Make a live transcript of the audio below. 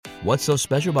What's so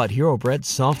special about Hero Bread's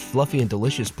soft, fluffy, and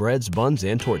delicious breads, buns,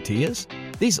 and tortillas?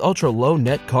 These ultra-low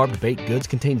net-carb baked goods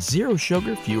contain zero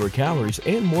sugar, fewer calories,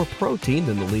 and more protein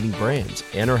than the leading brands,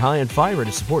 and are high in fiber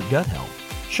to support gut health.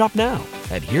 Shop now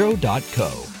at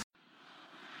Hero.co.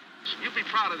 You'll be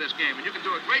proud of this game, and you can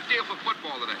do a great deal for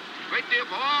football today. Great deal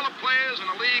for all the players in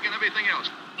the league and everything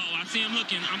else. Oh, I see him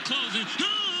looking. I'm closing.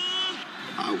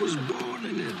 I was born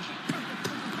in it,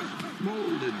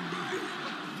 molded by it.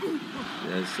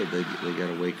 Yeah, I said they got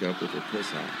to wake up with their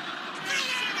piss out.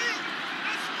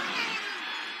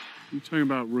 You talking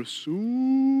about Rasul?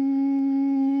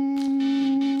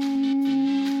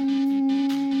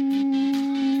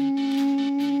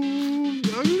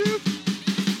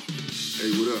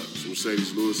 Hey, what up? It's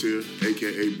Mercedes Lewis here,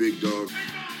 a.k.a. Big Dog.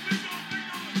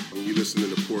 And you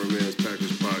listening to Poor Man's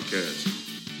Packers Podcast.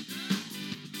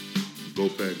 Go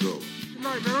Pack Go. Good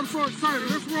night, man. I'm so excited.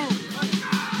 Let's roll.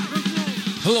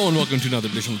 Hello and welcome to another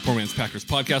edition of the Poor Man's Packers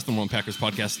Podcast, the one Packers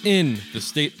podcast in the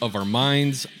state of our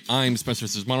minds. I'm Spencer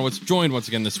Sismonowitz, joined once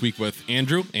again this week with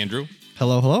Andrew. Andrew.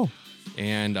 Hello.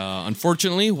 And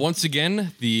unfortunately, once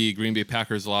again, the Green Bay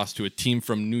Packers lost to a team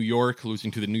from New York, losing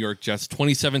to the New York Jets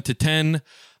 27-10.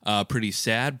 Pretty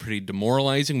sad, pretty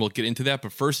demoralizing. We'll get into that.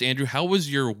 But first, Andrew, how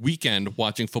was your weekend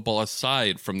watching football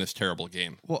aside from this terrible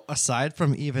game? Well, aside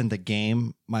from even the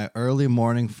game, my early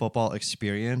morning football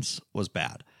experience was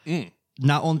bad.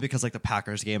 Not only because like the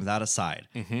Packers game, that aside,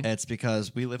 it's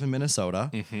because we live in Minnesota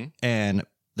and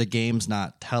the game's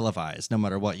not televised no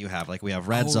matter what you have. Like we have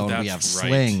Red Zone, we have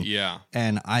Sling. Yeah.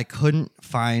 And I couldn't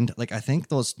find, like, I think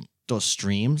those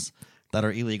streams that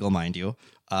are illegal, mind you.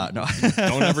 No,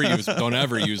 Don't ever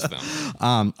use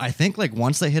them. I think like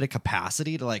once they hit a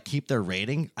capacity to like keep their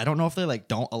rating, I don't know if they like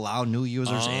don't allow new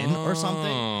users in or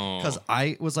something. Because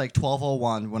I was like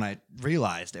 12:01 when I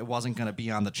realized it wasn't going to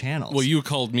be on the channels. Well, you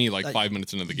called me like 5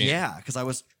 minutes into the game. Yeah, because I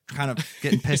was kind of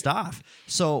getting pissed off.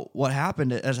 So what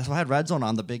happened is I had Red Zone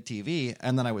on the big TV,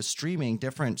 and then I was streaming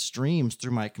different streams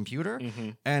through my computer,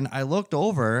 and I looked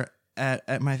over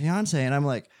at my fiance, and I'm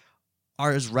like,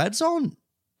 is Red Zone,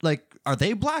 like, are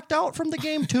they blacked out from the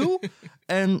game too?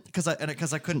 And because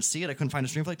I couldn't see it, I couldn't find a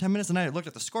stream for like 10 minutes, and I looked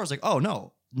at the scores, like, oh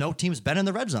no team's been in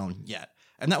the red zone yet,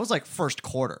 and that was like first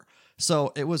quarter.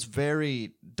 So it was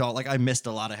very dull. Like I missed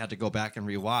a lot. I had to go back and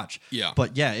rewatch. Yeah,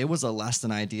 but yeah, it was a less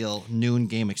than ideal noon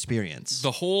game experience. The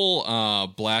whole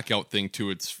blackout thing too.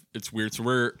 It's weird. So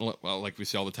we're, well, like we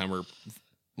say all the time, we're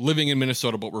living in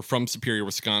Minnesota, but we're from Superior,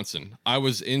 Wisconsin. I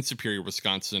was in Superior,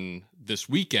 Wisconsin this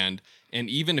weekend. And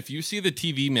even if you see the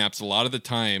TV maps, a lot of the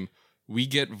time we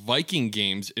get Viking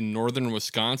games in northern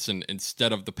Wisconsin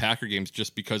instead of the Packer games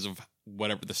just because of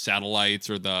whatever the satellites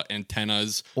or the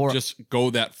antennas just go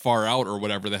that far out or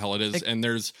whatever the hell it is. And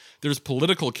there's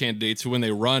political candidates who, when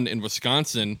they run in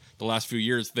Wisconsin the last few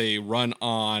years, they run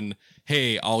on,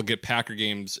 hey, I'll get Packer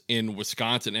games in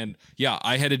Wisconsin. And yeah,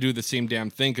 I had to do the same damn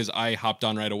thing because I hopped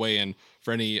on right away. And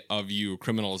for any of you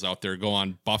criminals out there, go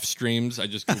on Buff Streams. I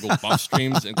just Googled Buff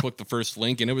Streams and clicked the first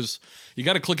link. And it was, you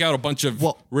got to click out a bunch of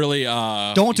really...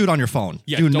 don't do it on your phone.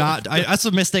 Yeah, do not. That's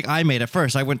a mistake I made at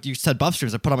first. You said Buff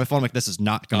Streams. I put on my phone, I'm like, this is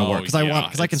not going to work.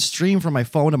 Because I can stream from my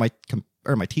phone to my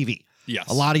TV. Yes.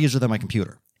 A lot easier than my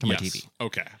computer to my TV.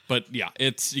 Okay. But yeah,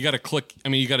 you got to click. I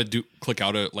mean, you got to click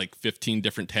out of like 15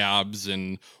 different tabs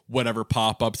and whatever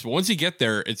pop-ups. But once you get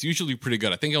there, it's usually pretty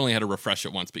good. I think I only had to refresh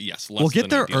it once, but yes. Well,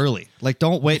 get there early. Like,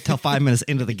 don't wait till 5 minutes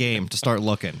into the game to start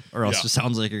looking, or else it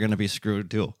sounds like you're going to be screwed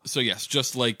too. So yes,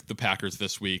 just like the Packers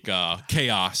this week,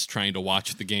 chaos trying to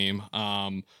watch the game.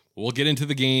 We'll get into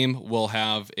the game. We'll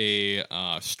have a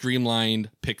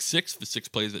streamlined pick six, the 6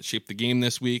 plays that shaped the game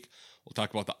this week. We'll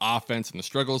talk about the offense and the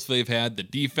struggles they've had, the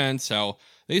defense, how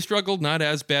they struggled, not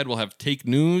as bad. We'll have take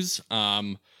news.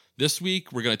 This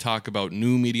week, we're going to talk about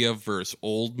new media versus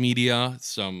old media,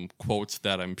 some quotes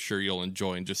that I'm sure you'll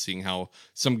enjoy, and just seeing how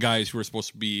some guys who are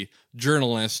supposed to be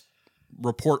journalists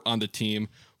report on the team.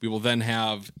 We will then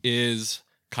have Is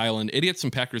Kyle an Idiot,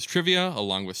 some Packers trivia,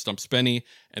 along with Stump Spenny,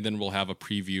 and then we'll have a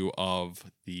preview of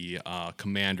the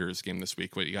Commanders game this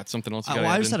week. Wait, you got something else?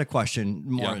 I just had a question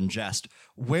more in jest.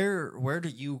 Where do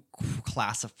you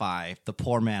classify the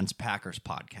Poor Man's Packers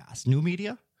podcast? New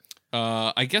media?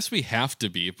 I guess we have to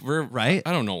be. We're right.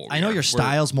 I don't know. I know your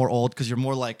style's more old because you're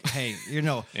more like, hey,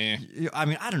 I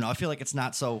mean, I don't know. I feel like it's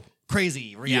not so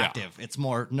crazy reactive. It's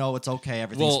more, no, it's okay.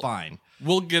 Everything's fine.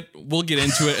 We'll get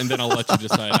into it, and then I'll let you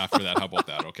decide after that. How about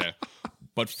that? Okay.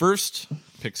 But first,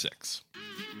 pick six.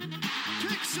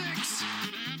 Pick six.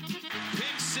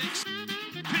 Pick six.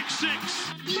 Pick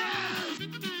six. Yeah!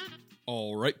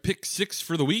 All right, pick six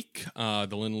for the week. The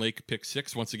Lynn Lake pick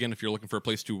six. Once again, if you're looking for a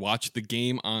place to watch the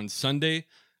game on Sunday,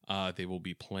 They will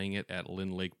be playing it at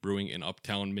Lynn Lake Brewing in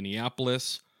Uptown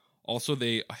Minneapolis. Also,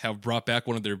 they have brought back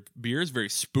one of their beers, very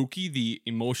spooky, the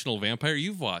Emotional Vampire.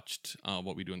 You've watched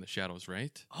What We Do in the Shadows,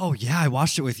 right? Oh, yeah, I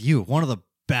watched it with you. One of the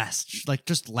best, like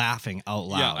just laughing out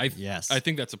loud. Yeah, I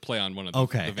think that's a play on one of the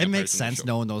Okay, the it makes vampires in the sense show.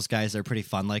 knowing those guys are pretty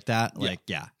fun like that. Like,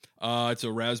 yeah. It's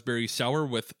a raspberry sour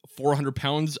with 400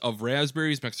 pounds of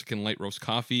raspberries, Mexican light roast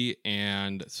coffee,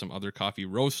 and some other coffee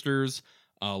roasters,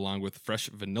 along with fresh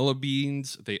vanilla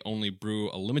beans. They only brew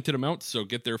a limited amount, so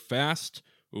get there fast.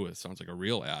 Ooh, it sounds like a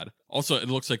real ad. Also, it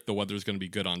looks like the weather's going to be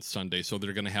good on Sunday, so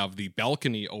they're going to have the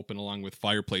balcony open along with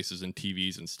fireplaces and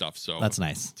TVs and stuff. So That's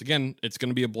nice. It's going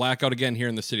to be a blackout again here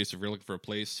in the city, so if you're looking for a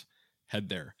place, head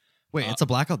there. Wait, it's a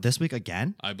blackout this week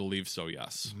again? I believe so,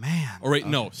 yes. Man. Or wait,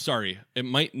 no, sorry. It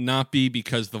might not be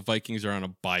because the Vikings are on a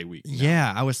bye week now.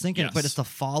 Yeah, I was thinking, Yes. but it's the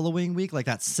following week. Like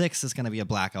that 6th is going to be a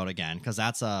blackout again because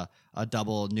that's a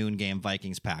double noon game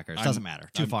Vikings-Packers. Doesn't matter.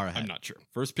 Too far ahead. I'm not sure.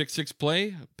 First pick six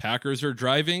play. Packers are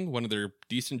driving. One of their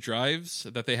decent drives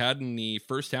that they had in the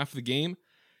first half of the game.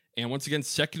 And once again,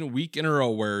 second week in a row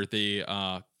where they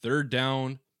third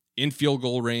down in field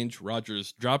goal range.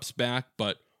 Rodgers drops back,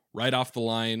 but right off the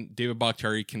line, David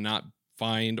Bakhtiari cannot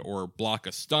find or block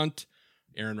a stunt.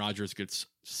 Aaron Rodgers gets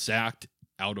sacked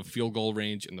out of field goal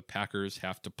range, and the Packers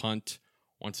have to punt.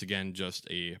 Once again, just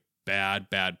a bad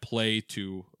play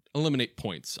to eliminate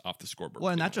points off the scoreboard.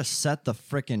 Well, and that just set the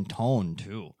freaking tone,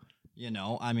 too. You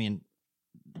know, I mean,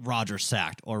 Rodgers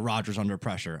sacked or Rodgers under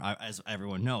pressure, as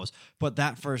everyone knows. But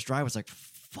that first drive was like,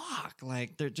 fuck,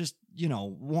 like they're just,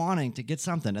 wanting to get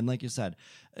something. And like you said,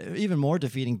 even more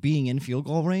defeating being in field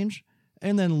goal range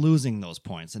and then losing those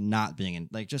points and not being in,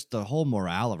 like just the whole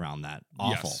morale around that.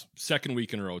 Awful. Yes, second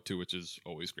week in a row, too, which is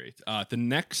always great. The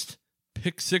next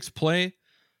pick six play,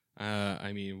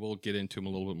 we'll get into them a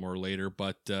little bit more later,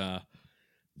 but 3rd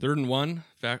and 1,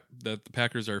 fact that the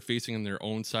Packers are facing on their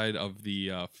own side of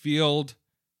the field.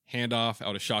 Handoff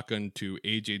out of shotgun to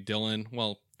A.J. Dillon.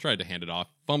 Well, tried to hand it off.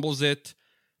 Fumbles it.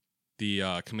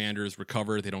 The Commanders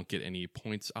recover. They don't get any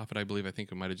points off it, I believe. I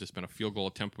think it might have just been a field goal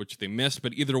attempt, which they missed.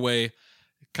 But either way,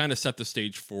 kind of set the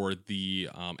stage for the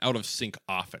out-of-sync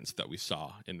offense that we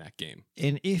saw in that game.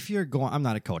 And if you're going, I'm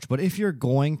not a coach, but if you're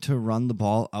going to run the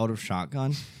ball out of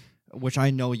shotgun, which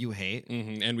I know you hate.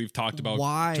 Mm-hmm. And we've talked about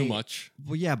why, too much.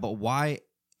 Well, yeah, but why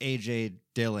A.J.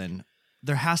 Dillon?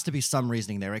 There has to be some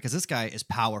reasoning there, right? Because this guy is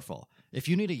powerful. If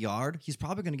you need a yard, he's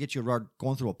probably going to get you a yard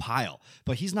going through a pile,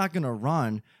 but he's not going to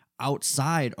run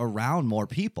outside around more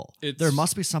people. There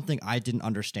must be something I didn't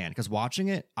understand because watching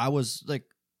it, I was like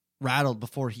rattled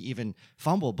before he even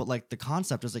fumbled. But like the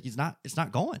concept is like it's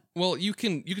not going. Well, you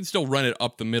can still run it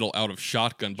up the middle out of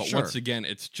shotgun, but Sure. once again,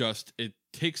 it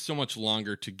takes so much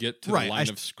longer to get to the line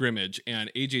of scrimmage.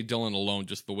 And A.J. Dillon alone,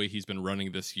 just the way he's been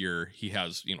running this year, he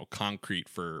has concrete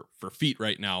for feet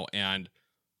right now. And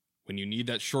when you need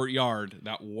that short yard,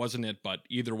 that wasn't it. But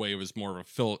either way, it was more of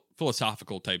a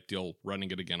philosophical type deal,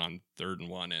 running it again on 3rd and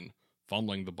 1 and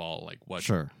fumbling the ball. Like, what?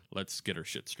 Sure. Let's get our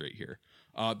shit straight here.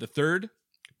 The third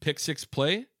pick six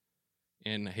play,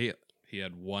 and he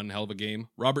had one hell of a game.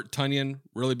 Robert Tonyan,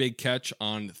 really big catch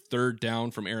on 3rd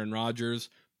down from Aaron Rodgers.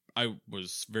 I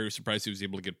was very surprised he was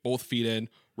able to get both feet in.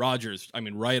 Rodgers,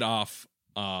 right off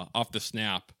the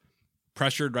snap,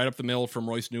 pressured right up the middle from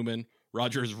Royce Newman.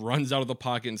 Rodgers runs out of the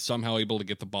pocket and somehow able to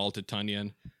get the ball to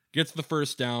Tonyan. Gets the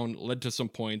first down, led to some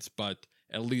points, but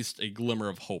at least a glimmer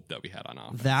of hope that we had on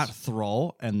offense. That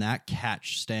throw and that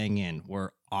catch staying in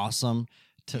were awesome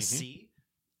to see.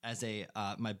 As a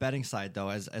my betting side though,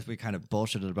 as we kind of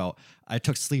bullshitted about, I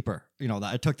took sleeper.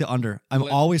 I took the under. I'm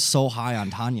always so high on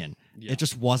Tonyan. Yeah. It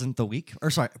just wasn't the week.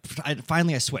 Or sorry,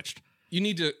 finally I switched. You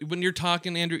need to, when you're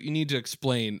talking, Andrew, you need to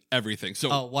explain everything.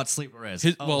 So what sleeper is?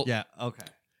 Yeah, okay.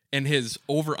 And his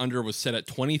over-under was set at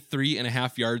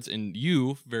 23.5 yards, and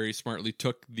you very smartly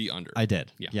took the under. I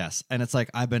did, yeah. Yes. And it's like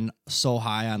I've been so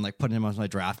high on like putting him on my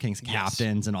DraftKings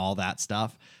captains and all that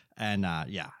stuff. And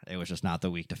it was just not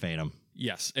the week to fade him.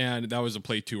 Yes, and that was a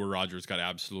play, too, where Rodgers got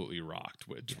absolutely rocked,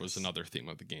 which was another theme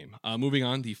of the game. Moving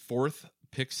on, the 4th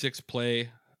pick six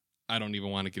play. I don't even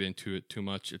want to get into it too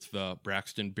much. It's the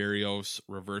Braxton Berrios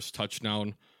reverse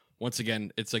touchdown. Once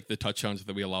again, it's like the touchdowns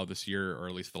that we allow this year, or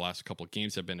at least the last couple of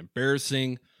games, have been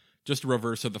embarrassing. Just a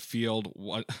reverse of the field.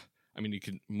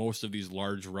 Most of these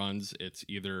large runs, it's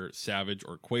either Savage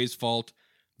or Quay's fault.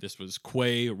 This was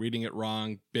Quay reading it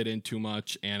wrong, bit in too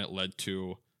much, and it led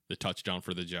to the touchdown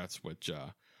for the Jets, which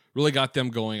really got them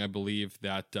going. I believe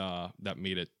that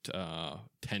made it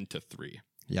 10-3.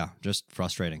 Yeah, just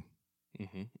frustrating.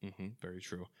 Very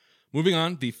true. Moving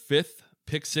on, the 5th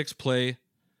pick six play.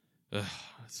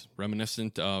 It's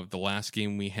reminiscent of the last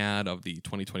game we had of the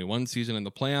 2021 season in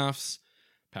the playoffs.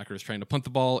 Packers trying to punt the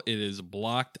ball. It is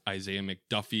blocked. Isaiah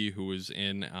McDuffie, who was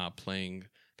in playing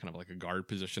kind of like a guard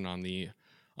position on the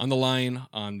line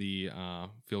on the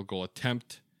field goal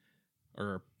attempt,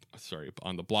 on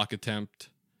the block attempt,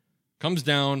 comes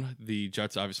down. The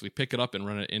Jets obviously pick it up and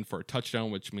run it in for a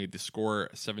touchdown, which made the score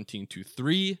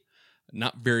 17-3.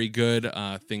 Not very good.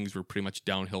 Things were pretty much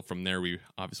downhill from there. We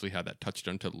obviously had that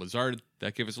touchdown to Lazard.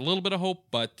 That gave us a little bit of hope,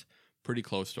 but pretty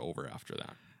close to over after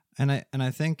that. And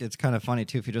I think it's kind of funny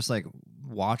too if you just like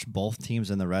watch both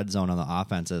teams in the red zone on the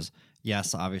offenses.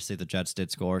 Yes, obviously the Jets did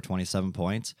score 27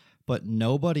 points, but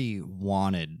nobody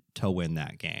wanted to win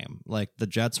that game. Like the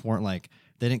Jets weren't like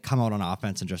they didn't come out on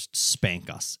offense and just spank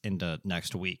us into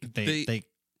next week.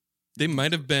 They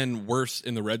might have been worse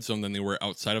in the red zone than they were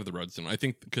outside of the red zone. I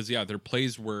think because their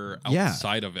plays were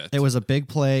outside of it. It was a big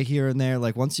play here and there.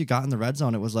 Like once you got in the red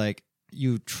zone, it was like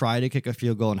you try to kick a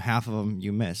field goal and half of them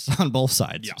you miss on both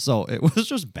sides. Yeah. So it was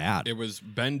just bad. It was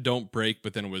bend, don't break,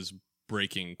 but then it was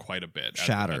breaking quite a bit.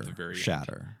 At the very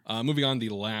end. Moving on, the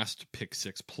last pick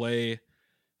six play.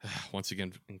 Once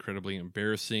again, incredibly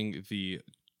embarrassing. The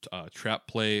trap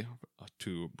play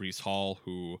to Breece Hall,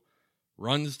 who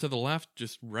runs to the left,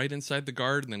 just right inside the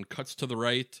guard, and then cuts to the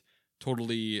right.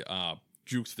 Totally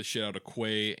jukes the shit out of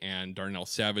Quay and Darnell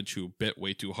Savage, who bit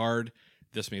way too hard.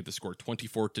 This made the score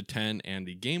 24-10, and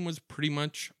the game was pretty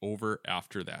much over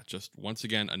after that. Just once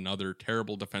again, another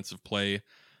terrible defensive play.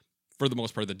 For the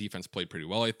most part, the defense played pretty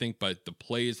well, I think, but the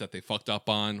plays that they fucked up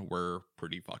on were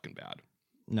pretty fucking bad.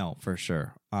 No, for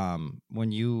sure.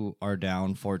 When you are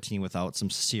down 14 without some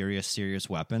serious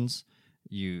weapons,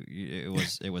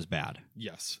 it was bad.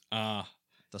 Yes. The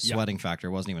sweating factor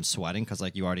wasn't even sweating because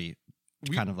like you already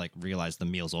kind of like realized the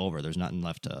meal's over. There's nothing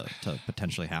left to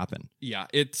potentially happen. Yeah,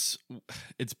 it's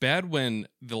bad when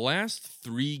the last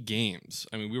 3 games.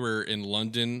 I mean, we were in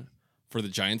London for the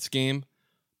Giants game,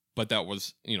 but that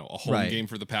was a home game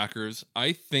for the Packers.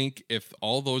 I think if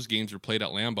all those games were played at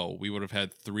Lambeau, we would have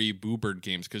had 3 Boo Bird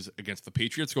games because against the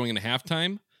Patriots going into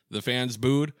halftime, the fans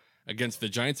booed. Against the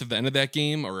Giants at the end of that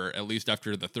game, or at least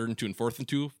after the 3rd and 2 and 4th and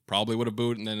 2, probably would have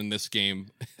booed. And then in this game,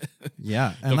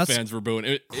 and the fans were booing.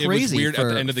 It was weird at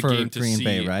the end of the game to Green see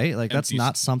Bay, right? Like that's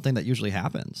not something that usually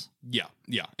happens. Yeah,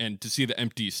 and to see the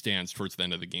empty stands towards the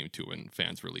end of the game too, when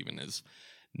fans were leaving, is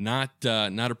not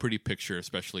a pretty picture,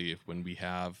 especially when we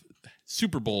have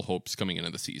Super Bowl hopes coming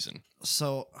into the season.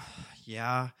 So,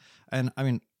 yeah, and I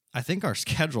mean, I think our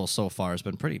schedule so far has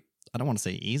been pretty. I don't want to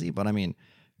say easy, but I mean.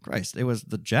 Christ, it was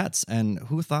the Jets, and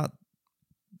who thought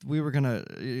we were gonna,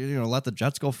 let the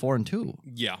Jets go 4-2?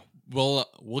 Yeah, well,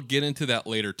 we'll get into that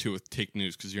later too with Take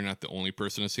News because you're not the only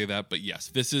person to say that. But yes,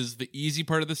 this is the easy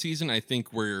part of the season. I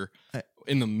think we're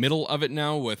in the middle of it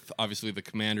now with obviously the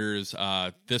Commanders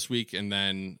this week, and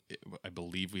then I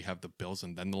believe we have the Bills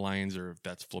and then the Lions, or if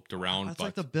that's flipped around. It's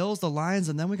like the Bills, the Lions,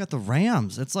 and then we got the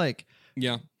Rams. It's like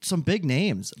some big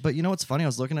names. But you know what's funny? I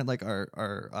was looking at like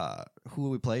our who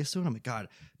we play soon. I'm like, God,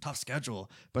 tough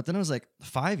schedule. But then it was like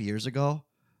 5 years ago,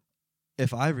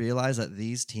 if I realized that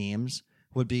these teams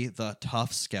would be the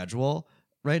tough schedule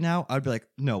right now, I'd be like,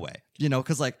 no way.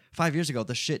 Because like 5 years ago,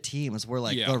 the shit teams were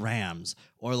like the Rams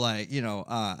or like,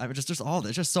 I mean, just all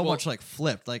this, just so much like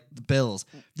flipped, like the Bills.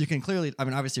 You can clearly, I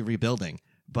mean, obviously rebuilding,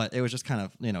 but it was just kind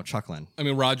of, chuckling. I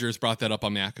mean, Rogers brought that up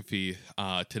on McAfee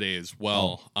today as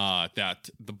well, that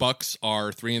the Bucks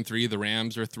are 3-3, the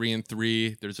Rams are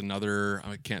 3-3. There's another,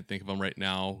 I can't think of them right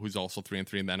now, who's also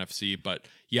 3-3 in the NFC. But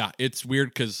yeah, it's weird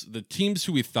because the teams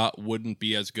who we thought wouldn't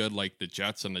be as good, like the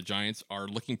Jets and the Giants, are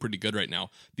looking pretty good right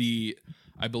now.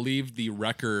 I believe the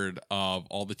record of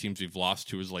all the teams we've lost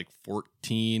to is like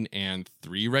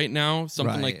 14-3 right now,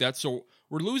 something like that. So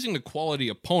we're losing to quality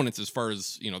opponents as far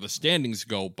as, the standings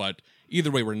go, but either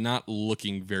way, we're not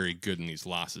looking very good in these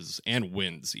losses and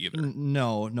wins either.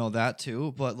 No, that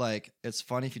too. But like, it's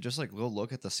funny if you just like go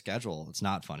look at the schedule. It's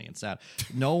not funny. It's sad.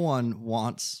 No one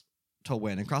wants to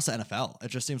win across the NFL. It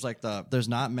just seems like there's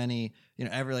not many,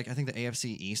 I think the AFC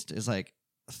East is like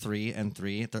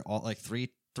 3-3. They're all like three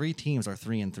teams are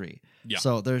 3-3. Yeah.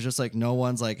 So there's just like no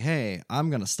one's like, hey, I'm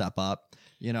gonna step up.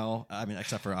 I mean,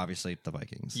 except for obviously the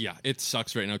Vikings. Yeah, it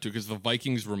sucks right now too because the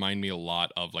Vikings remind me a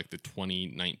lot of like the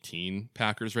 2019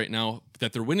 Packers right now.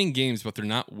 That they're winning games, but they're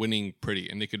not winning pretty,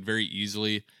 and they could very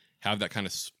easily have that kind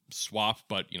of swap.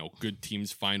 But good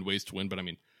teams find ways to win. But I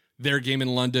mean, their game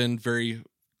in London very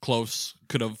close.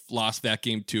 Could have lost that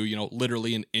game too.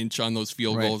 Literally an inch on those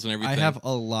field goals and everything. I have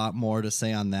a lot more to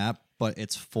say on that, but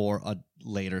it's for a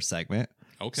later segment.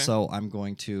 Okay. So I'm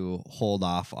going to hold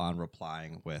off on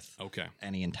replying with Okay.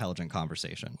 any intelligent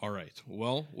conversation. All right.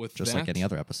 Well, with Just that, like any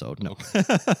other episode. No.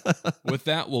 with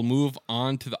that, we'll move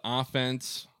on to the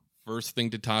offense. First thing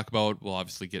to talk about, we'll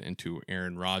obviously get into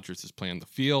Aaron Rodgers' play on the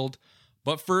field.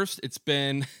 But first, it's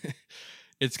kind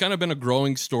of been a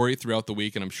growing story throughout the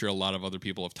week, and I'm sure a lot of other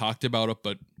people have talked about it.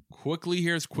 But quickly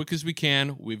here, as quick as we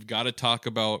can, we've got to talk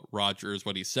about Rodgers,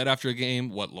 what he said after the game,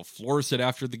 what LaFleur said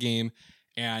after the game,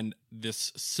 and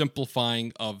this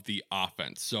simplifying of the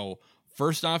offense. So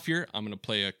first off here, I'm going to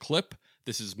play a clip.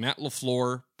 This is Matt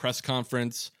LaFleur press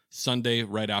conference Sunday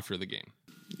right after the game.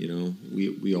 You know,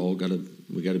 we all got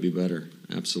to be better.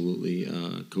 Absolutely.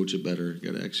 Coach it better.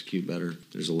 Got to execute better.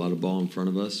 There's a lot of ball in front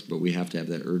of us, but we have to have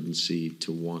that urgency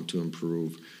to want to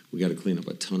improve. We got to clean up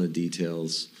a ton of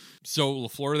details. So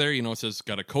LaFleur there, says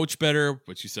got to coach better,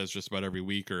 which he says just about every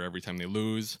week or every time they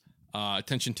lose.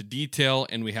 Attention to detail,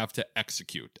 and we have to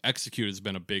execute. Execute has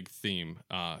been a big theme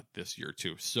this year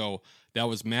too. So that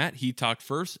was Matt. He talked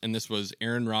first, and this was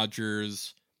Aaron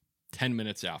Rodgers 10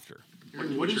 minutes after.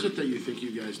 Aaron, what is it that you think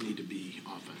you guys need to be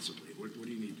offensively? What do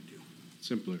you need to do?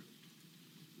 Simpler.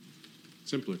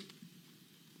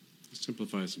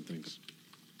 Simplify some things.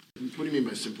 What do you mean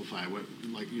by simplify? What,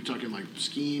 like, you're talking like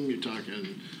scheme? You're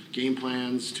talking game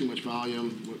plans? Too much volume?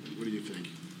 What do you think?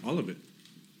 All of it.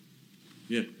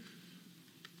 Yeah.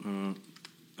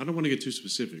 I don't want to get too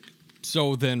specific.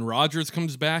 So then Rodgers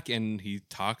comes back and he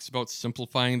talks about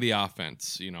simplifying the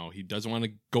offense. He doesn't want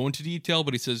to go into detail,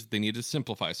 but he says they need to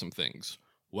simplify some things.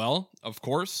 Well, of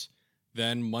course,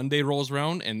 then Monday rolls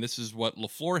around, and this is what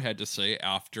LaFleur had to say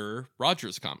after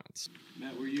Rodgers' comments.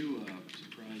 Matt, were you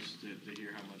surprised to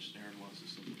hear how much Aaron wants to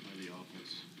simplify the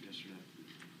offense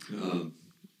yesterday?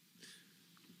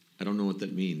 I don't know what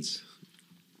that means.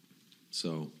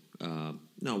 So,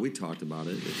 no, we talked about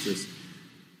it. It's just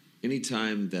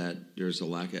anytime that there's a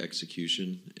lack of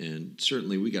execution, and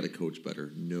certainly we got to coach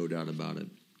better, no doubt about it.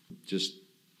 Just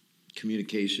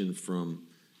communication from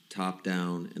top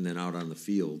down and then out on the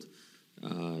field,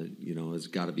 has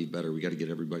got to be better. We got to get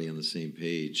everybody on the same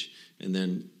page. And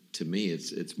then to me,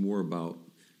 it's more about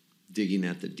digging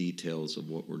at the details of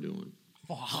what we're doing.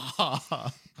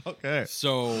 Okay.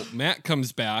 So Matt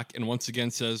comes back and once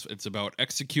again says it's about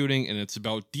executing and it's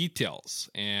about details.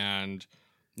 And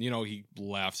he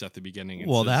laughs at the beginning.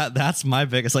 And says, that's my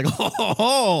biggest,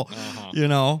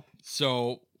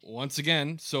 So once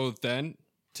again, then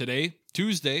today,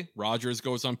 Tuesday, Rodgers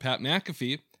goes on Pat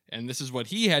McAfee, and this is what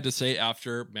he had to say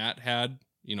after Matt had,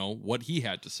 what he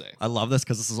had to say. I love this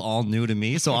because this is all new to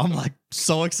me, so I'm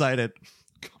so excited.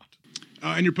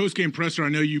 In your post-game presser, I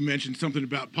know you mentioned something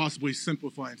about possibly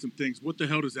simplifying some things. What the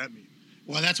hell does that mean?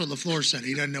 Well, that's what LaFleur said.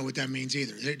 He doesn't know what that means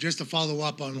either. Just to follow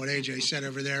up on what AJ said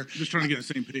over there. Just trying to get on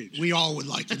the same page. We all would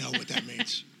like to know what that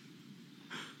means.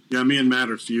 Yeah, me and Matt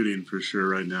are feuding for sure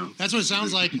right now. That's what it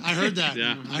sounds like. I heard that.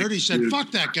 Yeah. I heard he said, fuck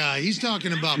that guy. He's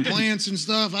talking about plants and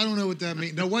stuff. I don't know what that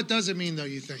means. No, what does it mean, though,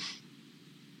 you think?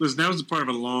 Listen, that was a part of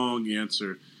a long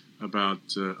answer about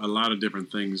a lot of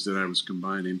different things that I was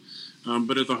combining.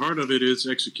 But at the heart of it is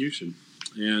execution.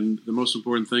 And the most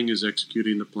important thing is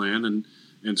executing the plan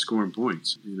and scoring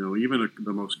points. Even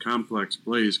the most complex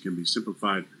plays can be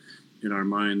simplified in our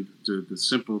mind to the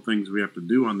simple things we have to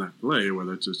do on that play,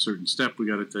 whether it's a certain step we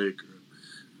got to take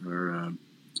or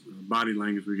body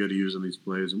language we got to use on these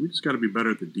plays. And we just got to be better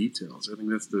at the details. I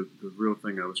think that's the real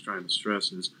thing I was trying to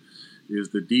stress is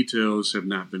the details have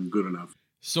not been good enough.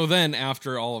 So then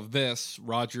after all of this,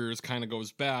 Rodgers kind of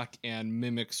goes back and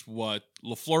mimics what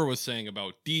LaFleur was saying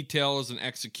about details and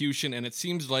execution. And it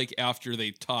seems like after they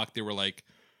talked, they were like,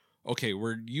 okay,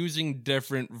 we're using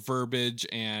different verbiage,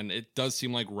 and it does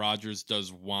seem like Rodgers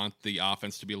does want the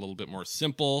offense to be a little bit more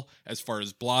simple as far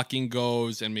as blocking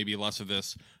goes and maybe less of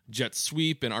this jet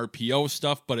sweep and RPO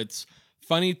stuff. But it's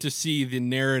funny to see the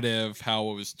narrative, how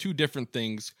it was two different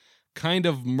things kind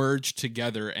of merged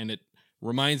together, and it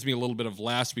reminds me a little bit of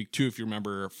last week, too. If you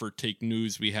remember, for Take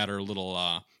News, we had our little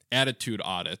attitude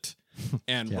audit,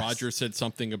 and yes. Rodgers said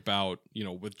something about,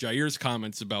 with Jair's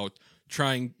comments about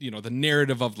trying, the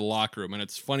narrative of the locker room. And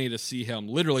it's funny to see him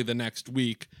literally the next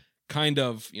week kind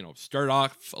of, start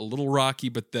off a little rocky,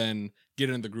 but then get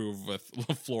in the groove with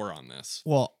LaFleur on this.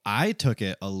 Well, I took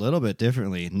it a little bit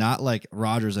differently. Not like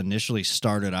Rodgers initially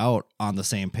started out on the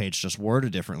same page, just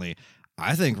worded differently.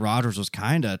 I think Rodgers was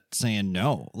kind of saying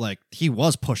no. Like, he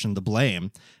was pushing the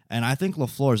blame. And I think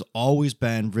LaFleur's always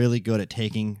been really good at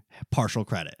taking partial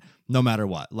credit, no matter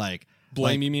what.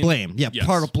 Blame, you mean? Blame. Yeah, yes.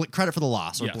 Part of credit for the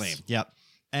loss or yes. blame. Yep.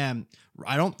 And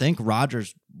I don't think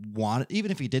Rodgers wanted,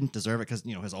 even if he didn't deserve it, because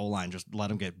his O-line just let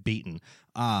him get beaten.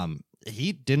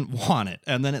 He didn't want it.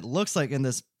 And then it looks like in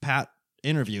this Pat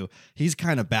interview, he's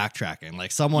kind of backtracking.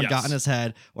 Like someone got in his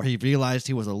head where he realized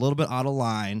he was a little bit out of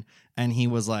line, and he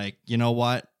was like, you know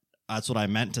what? That's what I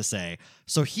meant to say.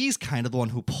 So he's kind of the one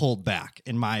who pulled back,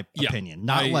 in my opinion.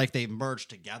 Not like they merged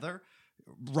together.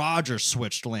 Rodgers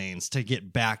switched lanes to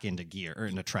get back into gear or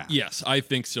into track. Yes, I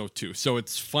think so too. So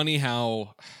it's funny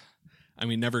how, I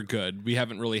mean, never good. We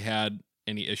haven't really had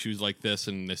any issues like this,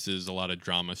 and this is a lot of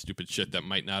drama, stupid shit that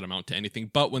might not amount to anything.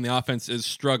 But when the offense is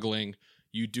struggling,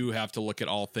 you do have to look at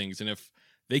all things. And if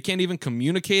they can't even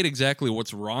communicate exactly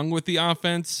what's wrong with the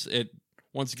offense, it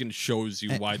once again shows you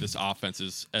why this offense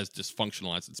is as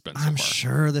dysfunctional as it's been so far. I'm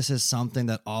sure this is something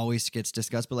that always gets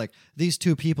discussed, but like these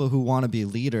two people who want to be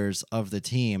leaders of the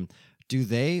team, do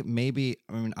they maybe,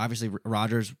 I mean, obviously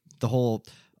Rodgers, the whole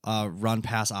run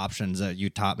pass options that you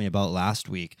taught me about last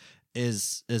week,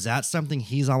 is that something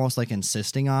he's almost like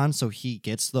insisting on so he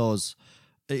gets those,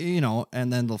 you know,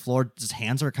 and then LaFleur's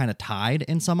hands are kind of tied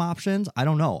in some options? I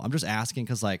don't know. I'm just asking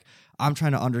because, like, I'm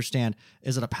trying to understand,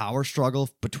 is it a power struggle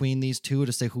between these two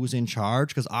to say who's in charge?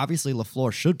 Because obviously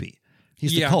LaFleur should be.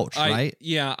 He's the coach, right?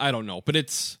 Yeah, I don't know. But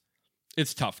it's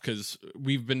tough because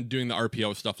we've been doing the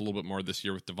RPO stuff a little bit more this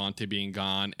year with Devontae being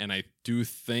gone, and I do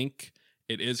think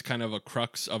it is kind of a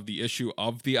crux of the issue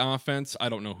of the offense. I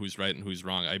don't know who's right and who's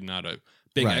wrong. I'm not a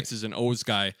big X's and O's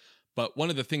guy. But one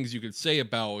of the things you could say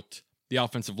about the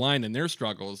offensive line and their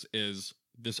struggles is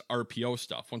this RPO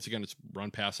stuff. Once again, it's run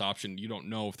pass option. You don't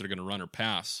know if they're going to run or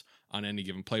pass on any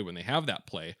given play when they have that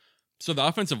play. So the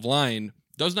offensive line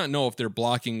does not know if they're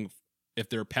blocking, if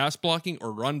they're pass blocking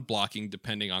or run blocking,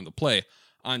 depending on the play.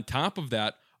 On top of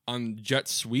that, on jet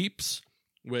sweeps,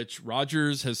 which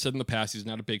Rodgers has said in the past he's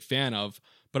not a big fan of,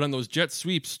 but on those jet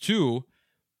sweeps too,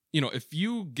 you know, if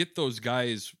you get those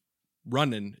guys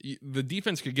running, the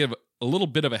defense could give a little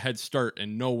bit of a head start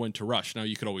and know when to rush. Now,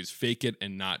 you could always fake it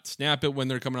and not snap it when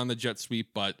they're coming on the jet sweep,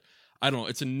 but I don't know.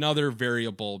 It's another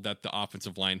variable that the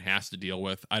offensive line has to deal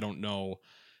with. I don't know.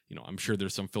 You know, I'm sure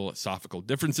there's some philosophical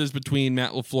differences between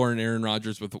Matt LaFleur and Aaron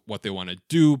Rodgers with what they want to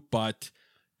do, but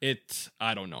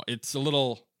I don't know. It's a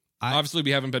little... Obviously, we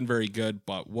haven't been very good,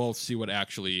 but we'll see what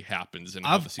actually happens. And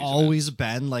I've always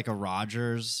been like a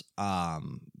Rodgers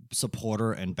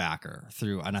supporter and backer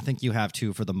through, and I think you have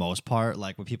too for the most part,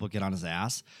 like when people get on his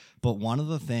ass. But one of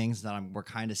the things that we're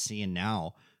kind of seeing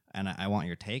now, and I want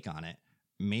your take on it,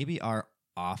 maybe our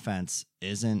offense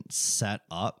isn't set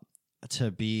up to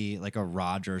be like a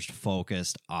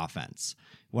Rodgers-focused offense.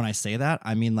 When I say that,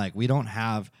 I mean like we don't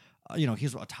have, you know,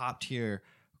 he's a top-tier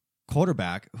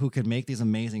quarterback who could make these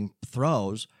amazing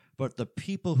throws, but the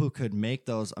people who could make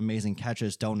those amazing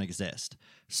catches don't exist.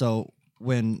 So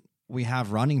when we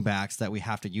have running backs that we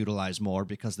have to utilize more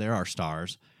because they're our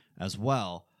stars as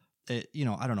well, you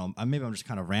know, I don't know, maybe I'm just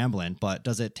kind of rambling, but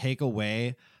does it take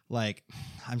away, like,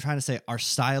 I'm trying to say our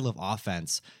style of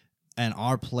offense and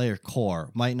our player core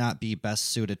might not be best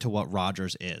suited to what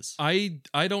Rodgers is? I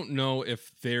don't know if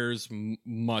there's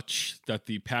much that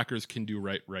the Packers can do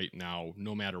right now,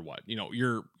 no matter what. You know,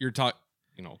 you're talking,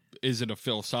 you know, is it a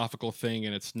philosophical thing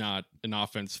and it's not an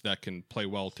offense that can play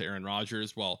well to Aaron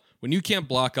Rodgers? Well, when you can't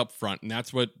block up front, and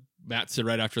that's what Matt said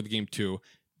right after the game too,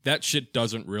 that shit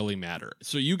doesn't really matter.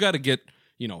 So you got to get,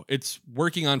 you know, it's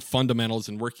working on fundamentals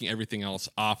and working everything else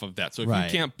off of that. So if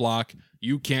you can't block,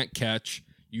 you can't catch.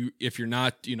 If you're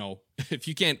not, you know, if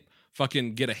you can't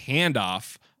fucking get a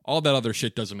handoff, all that other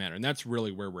shit doesn't matter. And that's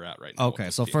really where we're at right now. Okay,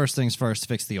 so first things first,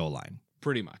 fix the O-line.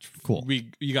 Pretty much. Cool.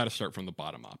 You got to start from the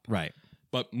bottom up. Right.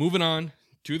 But moving on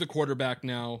to the quarterback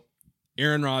now,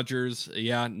 Aaron Rodgers.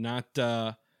 Yeah, not,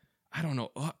 I don't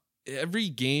know. Every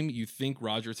game you think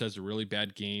Rodgers has a really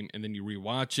bad game, and then you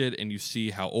rewatch it and you see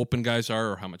how open guys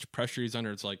are or how much pressure he's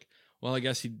under. It's like, well, I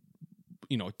guess he,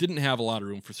 you know, didn't have a lot of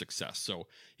room for success. So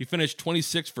he finished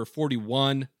 26 for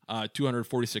 41,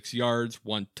 246 yards,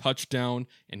 1 touchdown,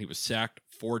 and he was sacked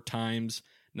 4 times.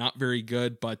 Not very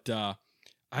good, but I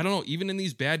don't know. Even in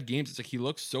these bad games, it's like he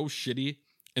looks so shitty.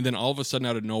 And then all of a sudden,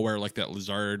 out of nowhere, like that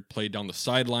Lazard play down the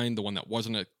sideline, the one that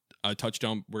wasn't a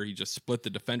touchdown where he just split the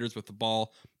defenders with the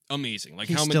ball. Amazing. Like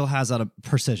he still has that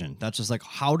precision. That's just like,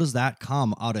 how does that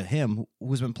come out of him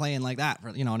who's been playing like that?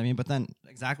 You know what I mean? But then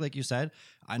exactly like you said,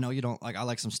 I know you don't like, I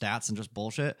like some stats and just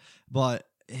bullshit, but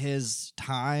his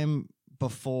time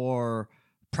before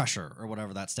pressure or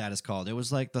whatever that stat is called, it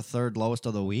was like the 3rd lowest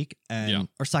of the week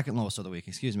or 2nd lowest of the week,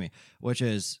 excuse me, which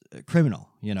is criminal,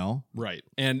 you know? Right.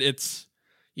 And it's,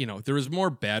 you know, there was more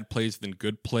bad plays than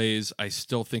good plays. I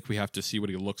still think we have to see what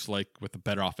he looks like with a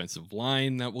better offensive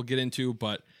line that we'll get into,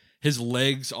 but His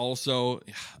legs also,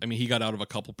 I mean, he got out of a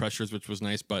couple pressures, which was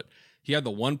nice, but he had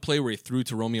the one play where he threw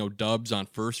to Romeo Doubs on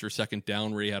first or second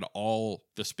down where he had all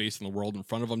the space in the world in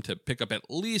front of him to pick up at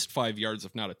least 5 yards,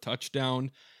 if not a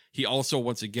touchdown. He also,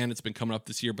 once again, it's been coming up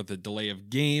this year, but the delay of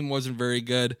game wasn't very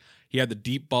good. He had the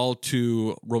deep ball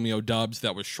to Romeo Doubs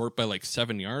that was short by like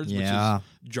 7 yards, which is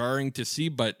jarring to see,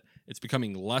 but it's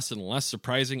becoming less and less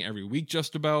surprising every week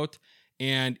just about.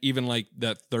 And even like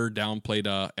that third down play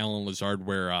to Alan Lazard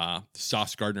where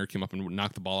Sauce Gardner came up and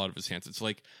knocked the ball out of his hands. It's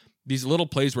like these little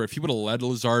plays where if he would have led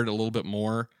Lazard a little bit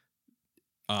more,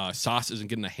 Sauce isn't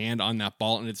getting a hand on that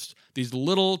ball. And it's these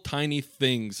little tiny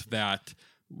things that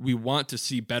we want to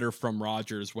see better from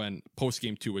Rodgers when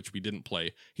post-game 2, which we didn't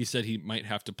play, he said he might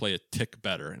have to play a tick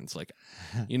better. And it's like,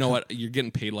 you know what? You're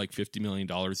getting paid like $50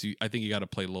 million. I think you got to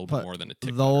play a little bit more than a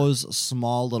tick those better.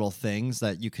 Small little things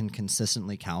that you can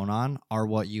consistently count on are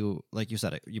what you, like you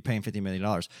said, you're paying $50 million.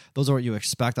 Those are what you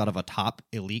expect out of a top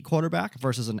elite quarterback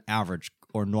versus an average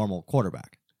or normal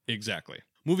quarterback. Exactly.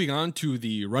 Moving on to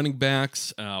the running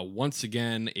backs, once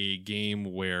again, a game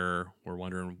where we're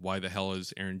wondering why the hell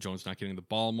is Aaron Jones not getting the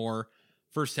ball more.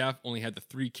 First half only had the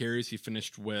 3 carries. He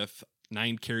finished with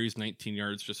 9 carries, 19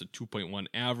 yards, just a 2.1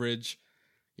 average.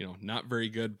 You know, not very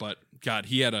good, but God,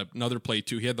 he had another play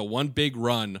too. He had the one big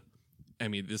run. I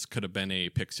mean, this could have been a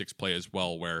pick 6 play as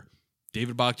well, where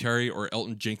David Bakhtiari or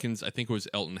Elton Jenkins, I think it was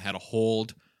Elton, had a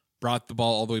hold, brought the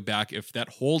ball all the way back. If that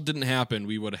hold didn't happen,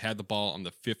 we would have had the ball on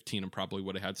the 15 and probably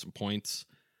would have had some points.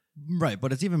 Right,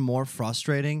 but it's even more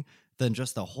frustrating than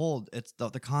just the hold. It's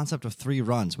the concept of 3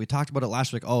 runs. We talked about it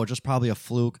last week. Oh, just probably a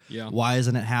fluke. Yeah. Why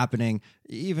isn't it happening?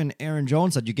 Even Aaron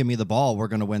Jones said, you give me the ball, we're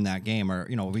going to win that game. Or,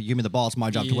 you know, you give me the ball, it's my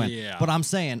job to win. But I'm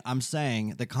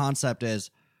saying the concept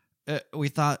is we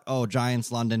thought, oh,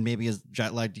 Giants, London, maybe is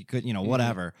jet lagged. You could, you know,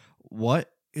 whatever.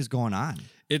 What is going on?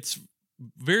 It's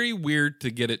very weird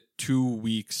to get it 2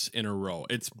 weeks in a row.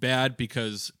 It's bad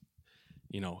because,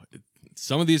 you know,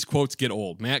 some of these quotes get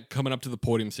old. Matt coming up to the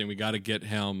podium saying we got to get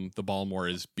him the ball more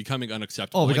is becoming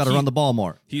unacceptable. Oh, we got to run the ball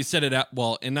more. He said it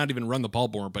and not even run the ball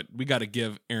more, but we got to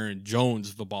give Aaron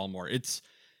Jones the ball more.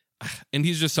 And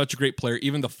he's just such a great player.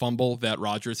 Even the fumble that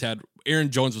Rodgers had,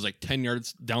 Aaron Jones was like 10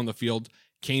 yards down the field,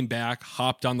 came back,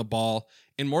 hopped on the ball,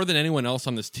 and more than anyone else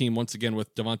on this team, once again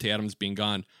with Devontae Adams being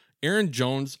gone, Aaron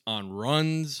Jones on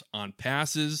runs, on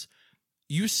passes,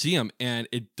 you see him, and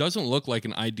it doesn't look like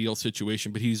an ideal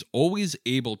situation, but he's always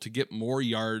able to get more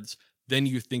yards than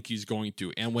you think he's going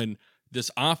to. And when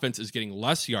this offense is getting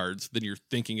less yards than you're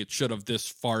thinking it should have this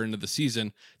far into the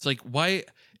season, it's like, why?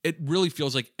 It really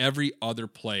feels like every other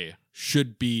play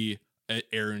should be an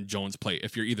Aaron Jones play.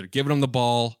 If you're either giving him the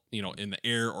ball, you know, in the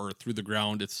air or through the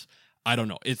ground, I don't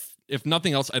know. If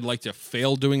nothing else, I'd like to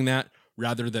fail doing that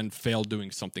rather than fail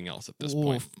doing something else at this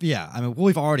point. Yeah, I mean,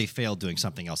 we've already failed doing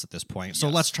something else at this point, so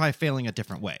let's try failing a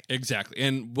different way. Exactly,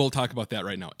 and we'll talk about that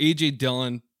right now. A.J.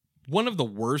 Dillon, one of the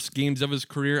worst games of his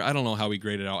career. I don't know how he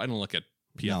graded out. I don't look at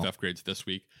PFF grades this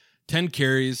week. 10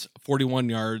 carries, 41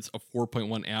 yards, a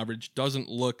 4.1 average. Doesn't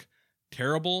look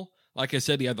terrible. Like I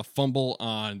said, he had the fumble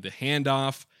on the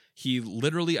handoff. He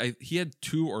literally, he had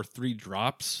 2 or 3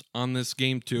 drops on this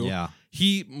game too. Yeah.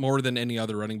 He, more than any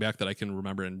other running back that I can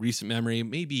remember in recent memory,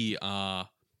 maybe,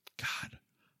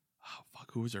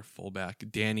 who was our fullback?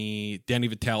 Danny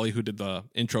Vitale, who did the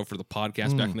intro for the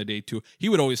podcast back in the day too. He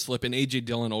would always slip, and A.J.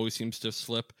 Dillon always seems to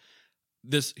slip.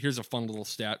 Here's a fun little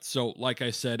stat. So, like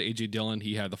I said, A.J. Dillon,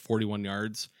 he had the 41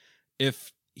 yards.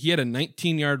 If he had a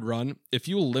 19-yard run, if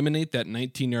you eliminate that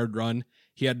 19-yard run,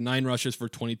 he had 9 rushes for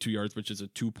 22 yards, which is a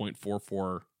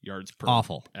 2.44 yards per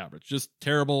average. Just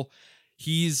terrible.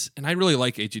 And I really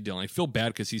like A.J. Dillon. I feel bad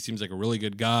because he seems like a really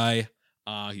good guy.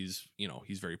 He's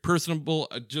very personable.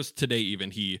 Just today,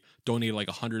 even, he donated like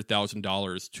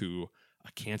 $100,000 to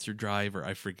a cancer drive, or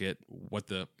I forget what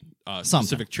the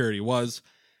specific charity was.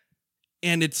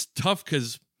 And it's tough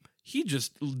because he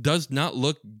just does not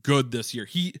look good this year.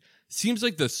 He seems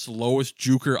like the slowest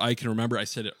juker I can remember. I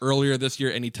said it earlier this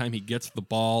year. Anytime he gets the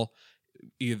ball,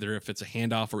 either if it's a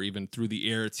handoff or even through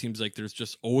the air, it seems like there's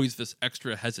just always this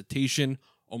extra hesitation,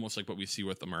 almost like what we see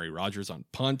with Amari Rodgers on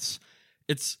punts.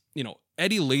 It's,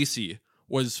 Eddie Lacy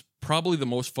was probably the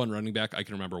most fun running back I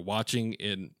can remember watching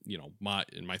in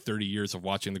my 30 years of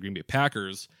watching the Green Bay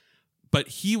Packers. But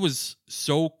he was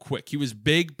so quick. He was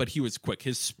big, but he was quick.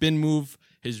 His spin move,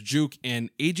 his juke, and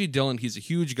A.J. Dillon, he's a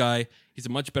huge guy. He's a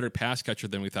much better pass catcher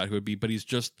than we thought he would be, but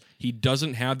he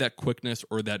doesn't have that quickness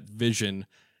or that vision,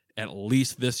 at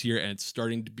least this year, and it's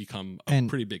starting to become a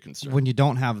pretty big concern. When you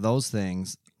don't have those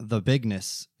things, the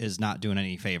bigness is not doing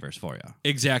any favors for you.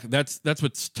 Exactly. That's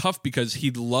what's tough, because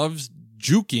he loves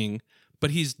juking,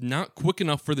 but he's not quick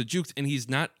enough for the jukes, and he's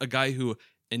not a guy who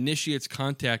initiates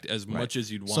contact as much as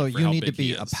you'd want. So for you how need to big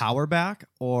he be a is. power back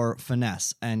or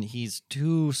finesse, and he's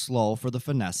too slow for the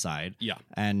finesse side. Yeah.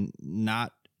 And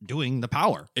not doing the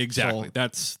power. Exactly.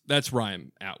 So That's where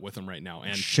I'm at with him right now.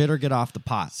 And shit or get off the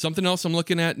pot. something else I'm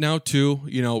looking at now too.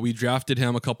 You know, we drafted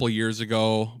him a couple of years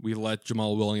ago. We let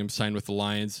Jamal Williams sign with the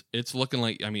Lions. It's looking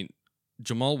like,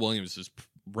 Jamal Williams is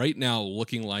right now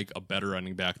looking like a better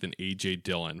running back than A.J.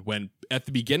 Dillon. When at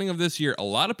the beginning of this year, a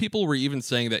lot of people were even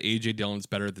saying that A.J. Dillon's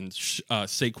better than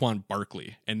Saquon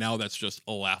Barkley. And now that's just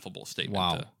a laughable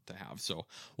statement to have. So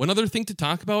one other thing to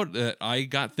talk about that I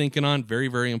got thinking on, very,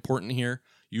 very important here.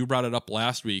 You brought it up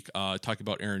last week, talking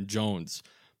about Aaron Jones.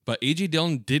 But A.J.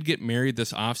 Dillon did get married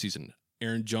this offseason.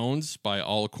 Aaron Jones, by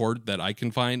all accord that I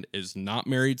can find, is not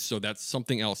married. So that's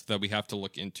something else that we have to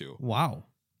look into. Wow.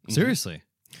 Seriously?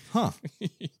 Huh.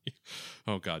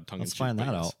 Oh, God. Let's find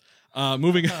that out.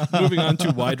 Moving on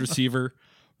to wide receiver.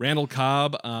 Randall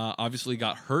Cobb obviously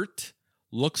got hurt.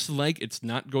 Looks like it's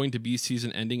not going to be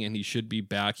season ending, and he should be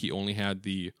back. He only had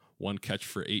the one catch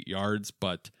for 8 yards,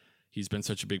 but he's been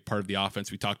such a big part of the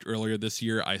offense. We talked earlier this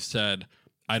year. I said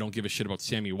I don't give a shit about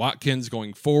Sammy Watkins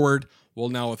going forward. Well,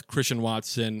 now with Christian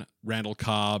Watson, Randall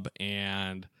Cobb,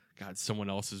 and someone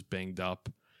else is banged up.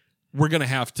 We're going to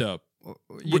have to.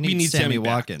 We need Sammy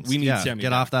Watkins. We need Sammy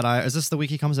get back. Off that IR. Is this the week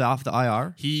he comes off the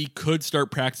IR? He could start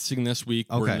practicing this week.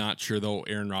 Okay. We're not sure, though.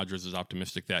 Aaron Rodgers is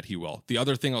optimistic that he will. The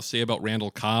other thing I'll say about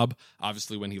Randall Cobb,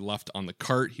 obviously when he left on the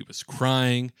cart, he was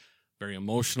crying, very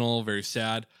emotional, very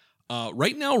sad.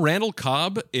 Right now, Randall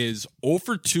Cobb is 0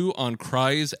 for 2 on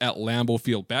cries at Lambeau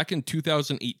Field. Back in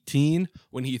 2018,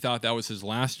 when he thought that was his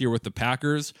last year with the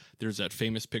Packers, there's that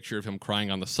famous picture of him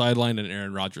crying on the sideline and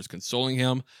Aaron Rodgers consoling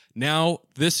him. Now,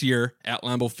 this year at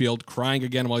Lambeau Field, crying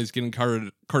again while he's getting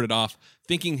carted off,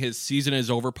 thinking his season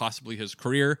is over, possibly his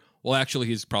career. Well, actually,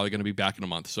 he's probably going to be back in a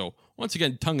month. So, once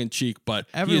again, tongue-in-cheek, but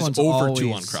Everyone's he is 0 for 2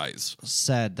 on always cries.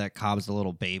 Said that Cobb's a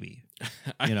little baby.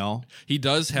 You know, he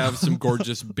does have some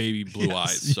gorgeous baby blue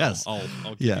eyes. So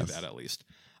I'll give you that at least.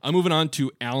 I'm moving on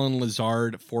to Alan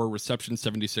Lazard, 4 receptions,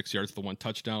 76 yards, the 1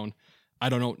 touchdown. I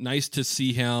don't know. Nice to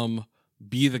see him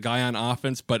be the guy on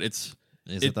offense, but Is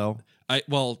it though?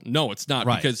 No, it's not,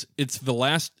 because it's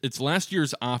last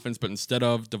year's offense, but instead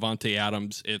of Devontae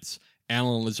Adams, it's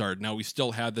Alan Lazard. Now, we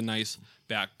still had the nice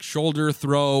back shoulder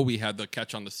throw. We had the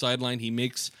catch on the sideline. He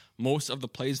makes most of the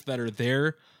plays that are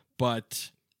there, but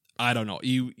I don't know.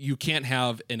 You can't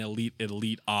have an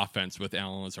elite offense with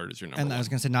Alan Lazard as your number one. And I was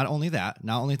going to say, not only that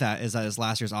is that his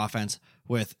last year's offense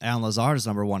with Alan Lazard as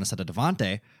number 1 instead of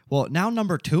Devontae. Well, now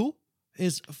number 2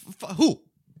 is who?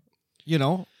 You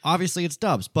know, obviously it's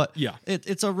Dubs, but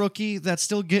it's a rookie that's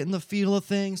still getting the feel of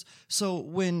things. So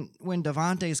when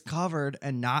Devontae's covered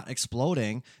and not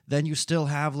exploding, then you still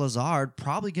have Lazard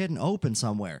probably getting open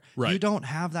somewhere. Right. You don't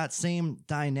have that same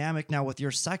dynamic now with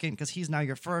your second because he's now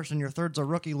your first and your third's a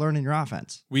rookie learning your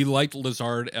offense. We liked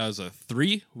Lazard as a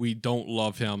 3. We don't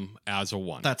love him as a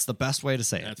 1. That's the best way to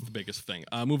say it. That's the biggest thing.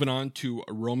 Moving on to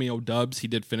Romeo Doubs. He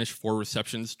did finish 4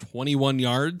 receptions, 21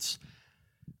 yards.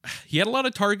 He had a lot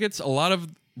of targets. A lot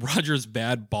of Rodgers'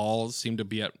 bad balls seemed to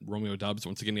be at Romeo Doubs.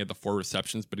 Once again, he had the 4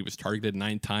 receptions, but he was targeted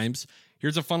 9 times.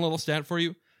 Here's a fun little stat for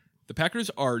you. The Packers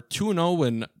are 2-0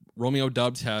 when Romeo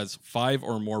Doubs has 5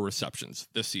 or more receptions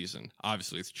this season.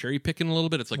 Obviously, it's cherry picking a little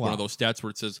bit. It's like one of those stats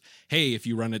where it says, hey, if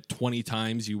you run it 20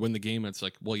 times, you win the game. And it's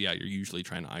like, well, yeah, you're usually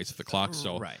trying to ice the clock.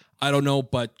 So I don't know,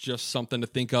 but just something to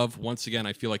think of. Once again,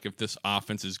 I feel like if this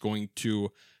offense is going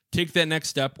to take that next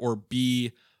step or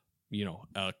be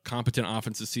a competent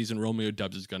offense this season, Romeo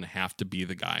Doubs is going to have to be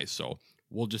the guy. So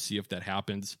we'll just see if that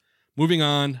happens. Moving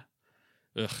on,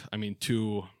 I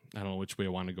don't know which way I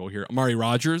want to go here. Amari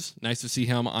Rodgers, nice to see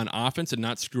him on offense and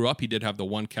not screw up. He did have the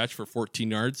 1 catch for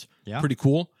 14 yards. Yeah. Pretty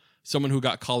cool. Someone who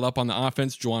got called up on the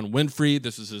offense, Juwan Winfrey.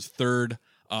 This is his 3rd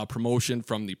promotion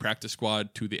from the practice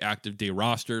squad to the active day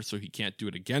roster, so he can't do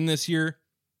it again this year.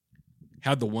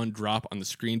 Had the 1 drop on the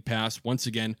screen pass. Once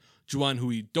again, Juwan, who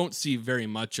we don't see very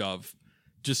much of,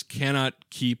 just cannot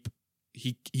keep.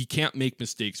 He can't make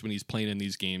mistakes when he's playing in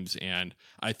these games, and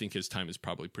I think his time is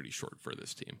probably pretty short for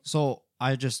this team. So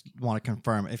I just want to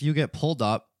confirm, if you get pulled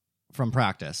up from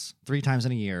practice 3 times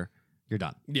in a year, you're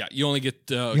done. Yeah, you only get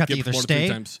you have to either stay,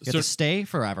 3 times. You have to stay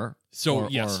forever, So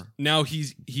yes, now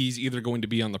he's either going to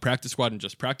be on the practice squad and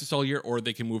just practice all year, or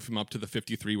they can move him up to the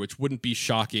 53, which wouldn't be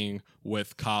shocking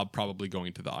with Cobb probably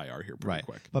going to the IR here pretty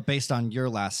quick. But based on your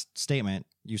last statement,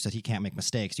 you said he can't make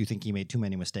mistakes. You think he made too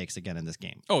many mistakes again in this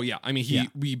game? Oh yeah, I mean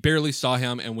we barely saw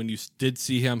him, and when you did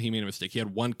see him, he made a mistake. He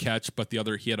had one catch, but the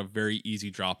other he had a very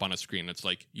easy drop on a screen. It's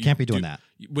like you can't be doing that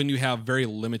when you have very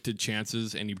limited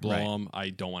chances and you blow them.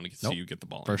 I don't want to see you get the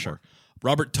ball for anymore. Sure.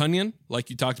 Robert Tonyan,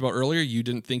 like you talked about earlier, you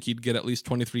didn't think he'd get at least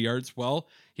 23 yards. Well,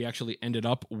 he actually ended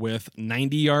up with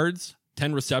 90 yards,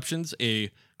 10 receptions, a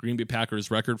Green Bay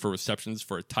Packers record for receptions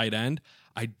for a tight end.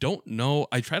 I don't know.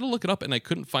 I tried to look it up and I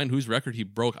couldn't find whose record he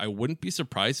broke. I wouldn't be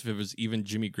surprised if it was even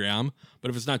Jimmy Graham,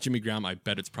 but if it's not Jimmy Graham, I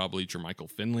bet it's probably Jermichael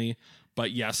Finley. But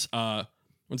yes,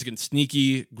 once again,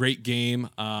 sneaky, great game.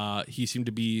 He seemed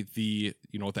to be the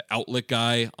outlet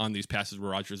guy on these passes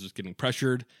where Rodgers was getting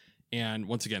pressured. And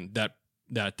once again, that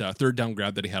third down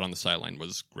grab that he had on the sideline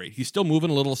was great. He's still moving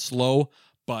a little slow,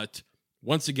 but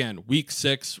once again, week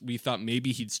 6, we thought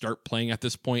maybe he'd start playing at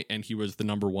this point, and he was the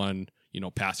number one,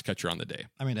 pass catcher on the day.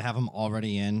 I mean, to have him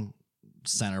already in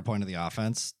center point of the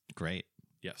offense, great.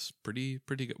 Yes, pretty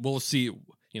good. We'll see.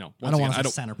 I don't want to say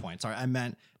center point. Sorry, I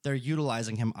meant they're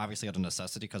utilizing him obviously out of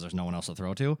necessity because there's no one else to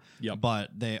throw to. Yep.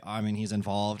 But he's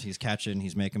involved. He's catching.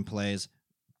 He's making plays.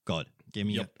 Good. Give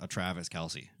me a Travis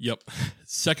Kelce. Yep.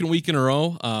 Second week in a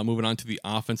row. Moving on to the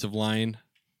offensive line.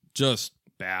 Just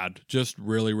bad. Just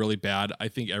really, really bad. I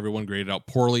think everyone graded out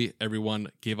poorly. Everyone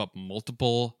gave up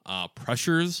multiple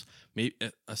pressures, maybe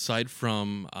aside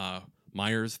from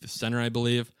Myers, the center, I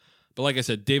believe. But like I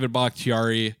said, David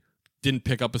Bakhtiari didn't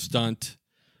pick up a stunt.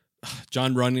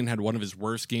 John Runyon had one of his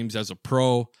worst games as a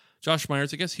pro. Josh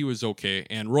Myers, I guess he was okay.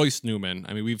 And Royce Newman,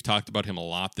 I mean, we've talked about him a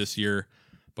lot this year.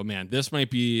 But man, this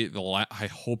might be I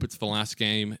hope it's the last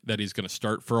game that he's going to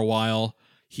start for a while.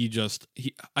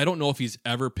 I don't know if he's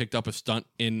ever picked up a stunt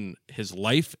in his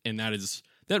life, and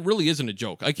that really isn't a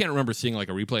joke. I can't remember seeing like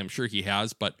a replay. I'm sure he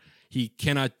has, but he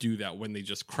cannot do that when they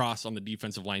just cross on the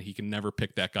defensive line. He can never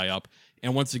pick that guy up.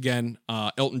 And once again,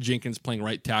 Elton Jenkins playing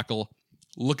right tackle,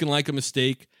 looking like a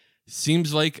mistake.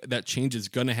 Seems like that change is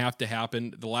going to have to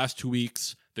happen. The last 2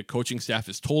 weeks, the coaching staff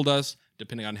has told us,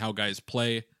 depending on how guys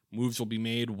play, moves will be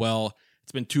made. Well,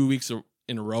 it's been 2 weeks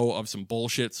in a row of some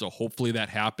bullshit, so hopefully that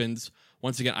happens.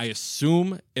 Once again, I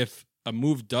assume if a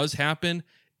move does happen,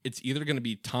 it's either going to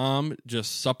be Tom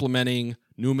just supplementing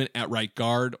Newman at right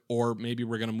guard, or maybe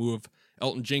we're going to move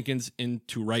Elton Jenkins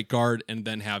into right guard and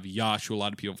then have Yash, who a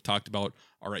lot of people have talked about,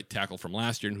 our right tackle from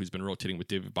last year and who's been rotating with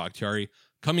David Bakhtiari,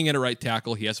 coming in at right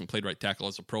tackle. He hasn't played right tackle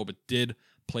as a pro, but did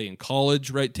play in college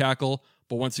right tackle.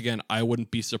 But once again, I wouldn't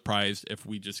be surprised if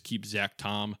we just keep Zach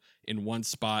Tom in one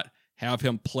spot, have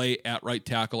him play at right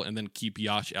tackle, and then keep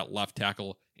Yash at left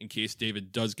tackle in case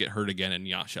David does get hurt again and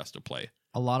Yash has to play.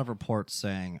 A lot of reports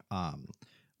saying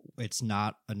it's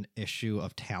not an issue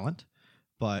of talent,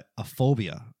 but a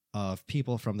phobia of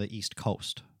people from the East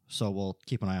Coast. So we'll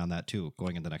keep an eye on that too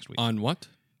going into next week. On what?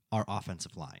 Our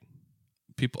offensive line.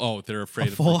 People, they're afraid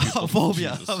of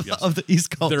phobia of the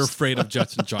East Coast. They're afraid of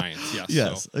Jets and Giants. Yes,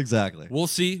 yes, so exactly. We'll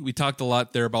see. We talked a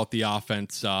lot there about the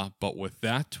offense, but with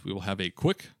that, we will have a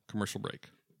quick commercial break.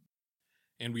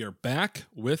 And we are back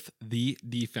with the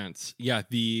defense. Yeah,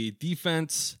 the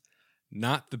defense,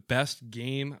 not the best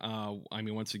game. I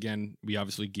mean, once again, we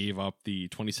obviously gave up the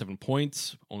 27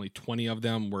 points. Only 20 of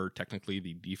them were technically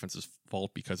the defense's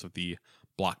fault because of the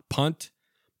block punt.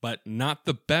 But not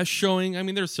the best showing. I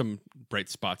mean, there's some bright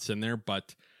spots in there,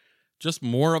 but just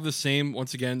more of the same.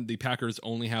 Once again, the Packers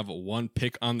only have one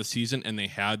pick on the season, and they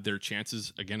had their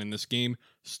chances again in this game.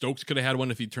 Stokes could have had one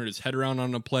if he turned his head around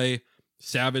on a play.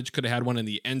 Savage could have had one in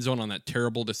the end zone on that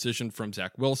terrible decision from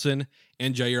Zach Wilson,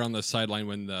 and Jair on the sideline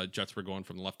when the Jets were going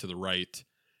from left to the right.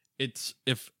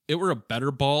 If it were a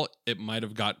better ball, it might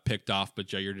have got picked off, but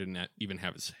Jair didn't even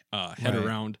have his head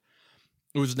around.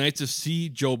 It was nice to see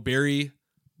Joe Barry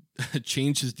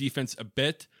change his defense a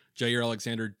bit. Jair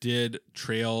Alexander did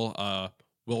trail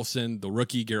Wilson, the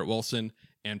rookie Garrett Wilson,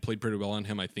 and played pretty well on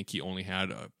him. I think he only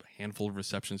had a handful of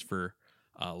receptions for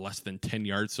less than 10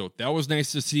 yards. So that was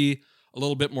nice to see. A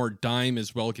little bit more dime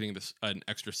as well, getting an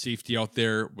extra safety out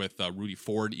there with Rudy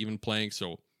Ford even playing.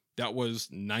 So that was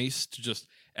nice to just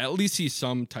at least see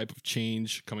some type of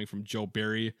change coming from Joe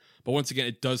Barry. But once again,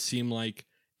 it does seem like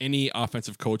any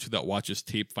offensive coach that watches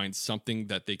tape finds something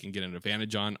that they can get an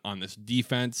advantage on this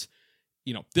defense.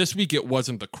 You know, this week it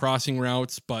wasn't the crossing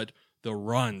routes, but the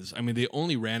runs. I mean, they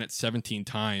only ran it 17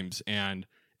 times, and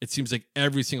it seems like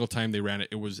every single time they ran it,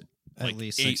 it was At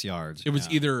least 6 yards. It was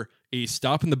either a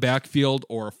stop in the backfield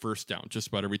or a first down just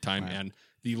about every time. Right. And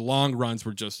the long runs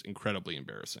were just incredibly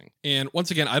embarrassing. And once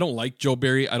again, I don't like Joe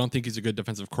Barry. I don't think he's a good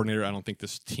defensive coordinator. I don't think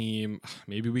this team,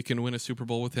 maybe we can win a Super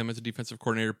Bowl with him as a defensive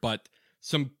coordinator. But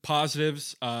some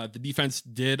positives, the defense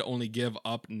did only give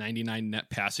up 99 net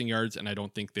passing yards, and I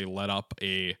don't think they let up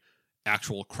a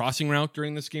actual crossing route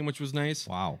during this game, which was nice.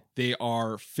 Wow. They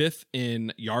are 5th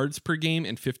in yards per game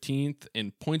and 15th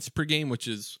in points per game, which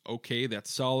is okay.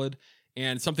 That's solid.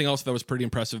 And something else that was pretty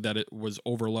impressive that it was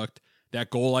overlooked,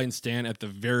 that goal line stand at the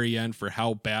very end for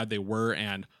how bad they were,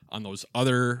 and on those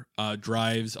other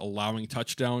drives allowing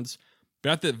touchdowns. But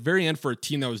at the very end, for a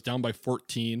team that was down by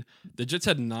 14, the Jets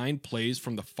had 9 plays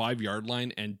from the 5-yard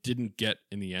line and didn't get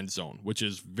in the end zone, which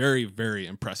is very, very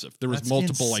impressive. There was That's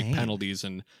multiple insane. Penalties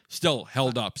and still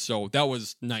held up, so that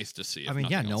was nice to see. I mean,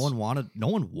 yeah, no one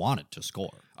wanted to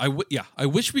score. I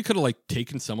wish we could have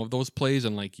taken some of those plays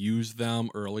and used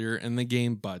them earlier in the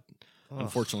game, but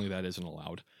unfortunately that isn't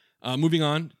allowed. Moving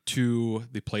on to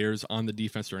the players on the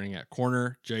defense starting at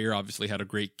corner. Jair obviously had a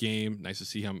great game. Nice to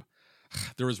see him.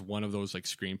 There was one of those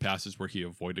screen passes where he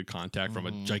avoided contact from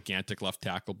a gigantic left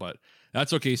tackle, but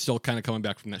that's okay. Still kind of coming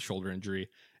back from that shoulder injury.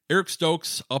 Eric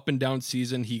Stokes, up and down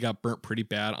season. He got burnt pretty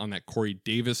bad on that Corey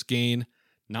Davis gain.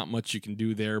 Not much you can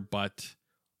do there, but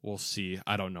we'll see.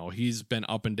 I don't know. He's been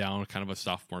up and down, kind of a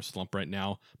sophomore slump right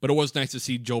now, but it was nice to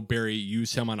see Joe Barry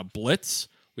use him on a blitz.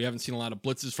 We haven't seen a lot of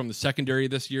blitzes from the secondary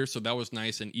this year, so that was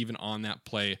nice. And even on that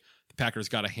play, the Packers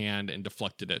got a hand and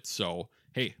deflected it. So,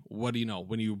 hey, what do you know?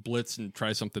 When you blitz and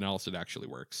try something else, it actually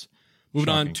works. Moving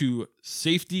on to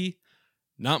safety.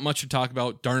 Not much to talk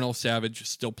about. Darnell Savage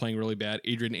still playing really bad.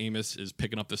 Adrian Amos is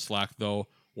picking up the slack, though.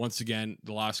 Once again,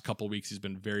 the last couple of weeks, he's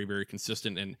been very, very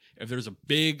consistent. And if there's a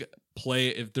big play,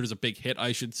 if there's a big hit,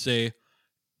 I should say,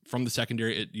 from the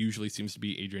secondary, it usually seems to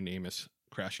be Adrian Amos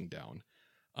crashing down.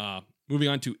 Moving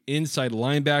on to inside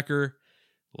linebacker.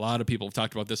 A lot of people have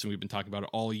talked about this, and we've been talking about it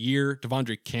all year.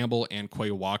 Devondre Campbell and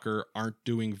Quay Walker aren't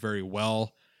doing very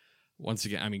well. Once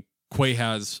again, I mean,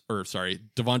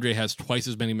 Devondre has twice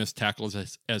as many missed tackles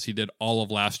as he did all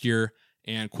of last year,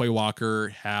 and Quay Walker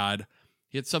had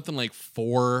something like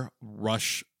 4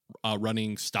 rush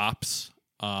running stops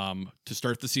to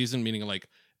start the season, meaning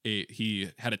he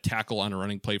had a tackle on a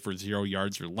running play for 0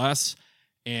 yards or less.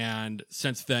 And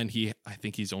since then, I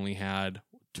think he's only had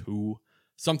 2,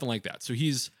 something like that. So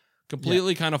he's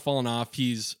completely kind of fallen off.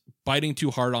 He's biting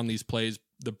too hard on these plays.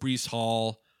 The Breece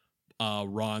Hall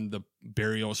run, the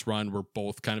Berrios run were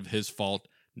both kind of his fault.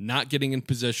 Not getting in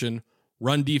position.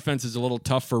 Run defense is a little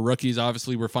tough for rookies,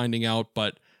 obviously, we're finding out,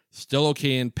 but still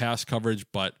okay in pass coverage.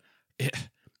 But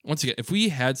once again, if we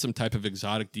had some type of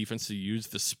exotic defense to use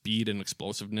the speed and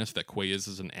explosiveness that Quay is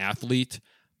as an athlete,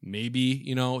 maybe,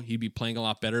 he'd be playing a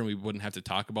lot better and we wouldn't have to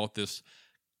talk about this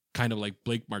kind of like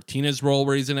Blake Martinez role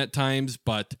where he's in at times,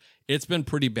 but it's been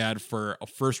pretty bad for a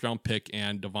first-round pick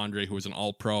and Devondre, who is an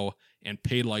all-pro and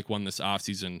paid like one this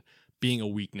offseason, being a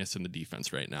weakness in the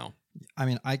defense right now. I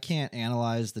mean, I can't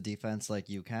analyze the defense like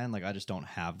you can. I just don't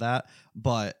have that.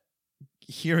 But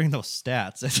hearing those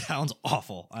stats, it sounds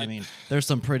awful. I mean, there's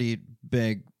some pretty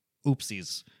big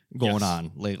oopsies going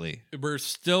on lately. We're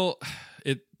still...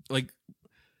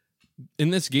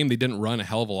 in this game, they didn't run a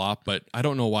hell of a lot, but I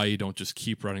don't know why you don't just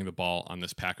keep running the ball on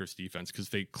this Packers defense, because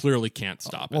they clearly can't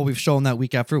stop it. Well, we've shown that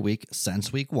week after week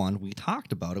since week 1. We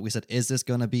talked about it. We said, is this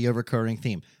going to be a recurring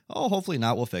theme? Oh, hopefully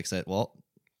not. We'll fix it. Well,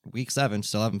 week 7,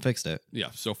 still haven't fixed it. Yeah,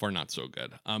 so far not so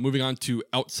good. Moving on to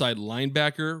outside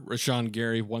linebacker, Rashawn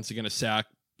Gary, once again a sack.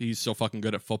 He's so fucking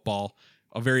good at football.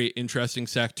 A very interesting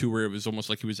sack, too, where it was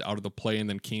almost like he was out of the play and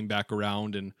then came back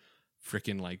around and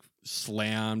freaking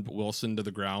slammed Wilson to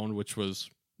the ground, which was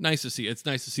nice to see. It's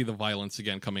nice to see the violence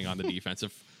again coming on the defense.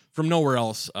 If from nowhere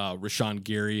else, Rashawn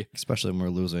Gary. Especially when we're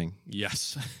losing.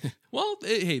 Yes. Well,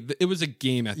 it was a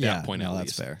game at that point, at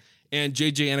least. That's fair. And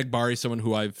JJ Anagbari, someone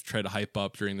who I've tried to hype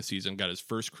up during the season, got his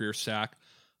first career sack.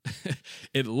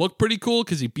 It looked pretty cool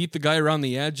because he beat the guy around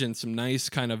the edge and some nice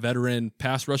kind of veteran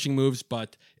pass rushing moves,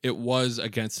 but it was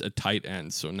against a tight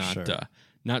end, so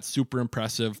not super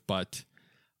impressive, but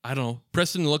I don't know.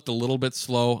 Preston looked a little bit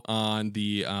slow on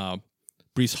the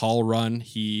Breece Hall run.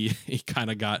 He kind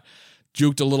of got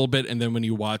juked a little bit, and then when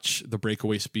you watch the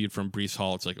breakaway speed from Breece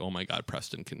Hall, it's like, oh my God,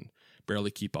 Preston can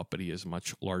barely keep up, but he is a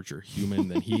much larger human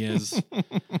than he is.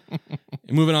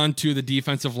 And moving on to the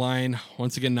defensive line,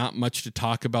 once again, not much to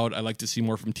talk about. I'd like to see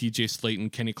more from TJ Slayton.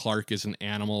 Kenny Clark is an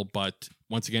animal, but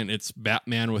once again, it's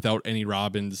Batman without any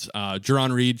Robins.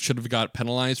 Jerron Reed should have got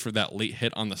penalized for that late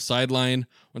hit on the sideline.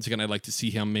 Once again, I'd like to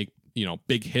see him make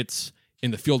big hits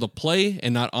in the field of play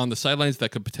and not on the sidelines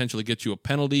that could potentially get you a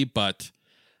penalty, but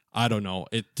I don't know.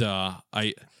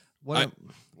 What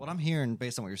I'm hearing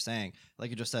based on what you're saying, like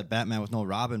you just said, Batman with no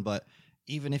Robin, but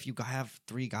even if you have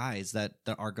 3 guys that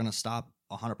are going to stop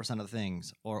 100% of the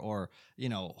things or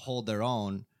hold their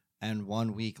own, and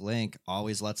one weak link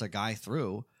always lets a guy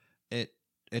through,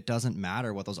 it doesn't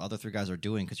matter what those other 3 guys are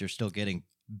doing because you're still getting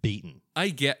beaten. I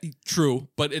get true,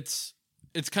 but it's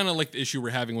kind of like the issue we're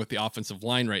having with the offensive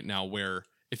line right now, where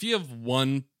if you have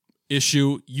one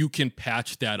issue, you can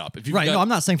patch that up. If no, I'm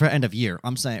not saying for end of year.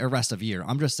 I'm saying or rest of year.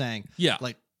 I'm just saying,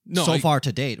 far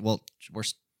to date, well, we're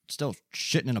still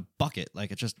shitting in a bucket.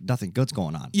 Like it's just nothing good's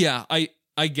going on. Yeah,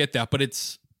 I get that, but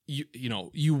it's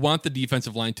you want the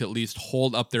defensive line to at least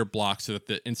hold up their block so that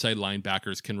the inside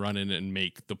linebackers can run in and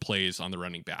make the plays on the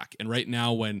running back. And right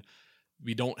now, when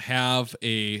we don't have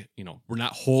we're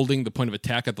not holding the point of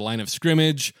attack at the line of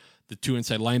scrimmage, the 2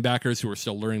 inside linebackers who are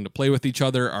still learning to play with each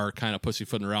other are kind of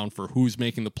pussyfooting around for who's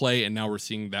making the play. And now we're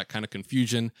seeing that kind of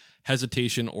confusion,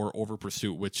 hesitation, or over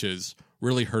pursuit, which is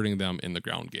really hurting them in the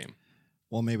ground game.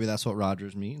 Well, maybe that's what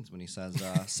Rodgers means when he says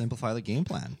simplify the game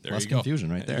plan. There Less you go.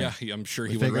 confusion right there. Yeah, I'm sure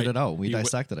we figured it out. We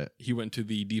dissected it. He went to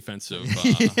the defensive.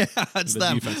 It's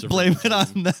them. Blame it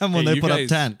on them when they put up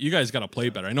 10. You guys got to play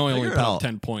better. I know I only put up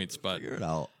 10 points, but figure it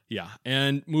out. Yeah.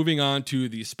 And moving on to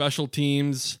the special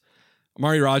teams,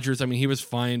 Amari Rodgers, I mean, he was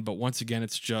fine, but once again,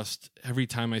 it's just every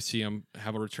time I see him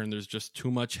have a return, there's just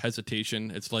too much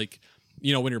hesitation. It's like,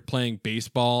 when you're playing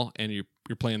baseball and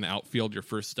you're playing the outfield, your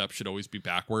first step should always be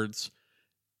backwards.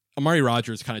 Amari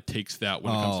Rodgers kind of takes that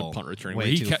when it comes to punt returning.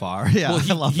 Way too far. Yeah,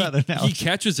 I love that analogy. He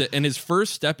catches it, and his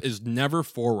first step is never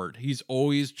forward. He's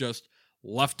always just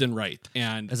left and right.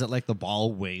 And is it like the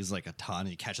ball weighs like a ton, and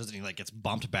he catches it, and he gets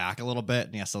bumped back a little bit,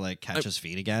 and he has to catch his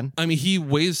feet again? I mean, he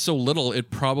weighs so little, it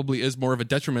probably is more of a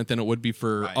detriment than it would be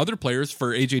for other players.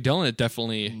 For A.J. Dillon, it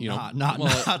definitely, not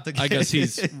the case. I guess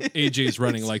A.J.'s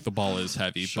running like the ball is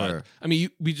heavy. Sure. But, I mean,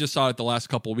 we just saw it the last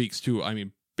couple of weeks, too. I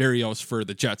mean, Barrios for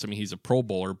the Jets. I mean, he's a Pro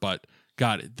Bowler, but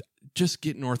God, just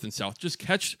get north and south. Just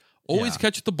catch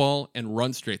the ball and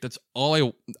run straight. That's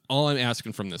all I'm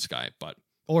asking from this guy. But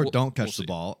don't catch the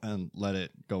ball and let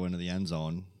it go into the end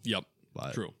zone. Yep,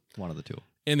 but true. One of the two.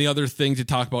 And the other thing to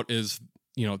talk about is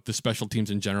the special teams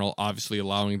in general. Obviously,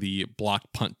 allowing the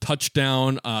block punt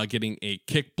touchdown, getting a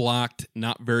kick blocked,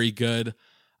 not very good.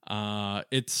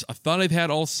 It's a thought I've had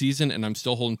all season, and I'm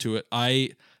still holding to it.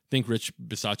 I think Rich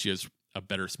Bisaccia is a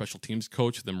better special teams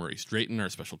coach than Maurice Drayton, our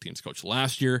special teams coach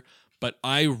last year. But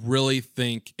I really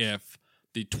think if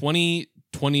the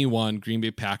 2021 Green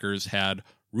Bay Packers had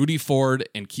Rudy Ford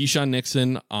and Keyshawn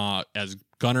Nixon as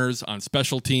gunners on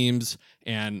special teams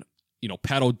and,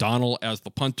 Pat O'Donnell as the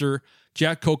punter,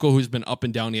 Jack Coco, who's been up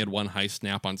and down, he had one high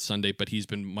snap on Sunday, but he's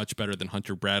been much better than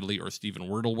Hunter Bradley or Steven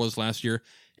Wirtle was last year.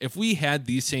 If we had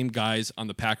these same guys on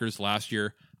the Packers last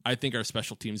year, I think our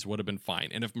special teams would have been fine.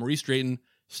 And if Maurice Drayton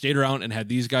stayed around and had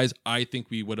these guys, I think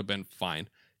we would have been fine.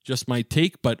 Just my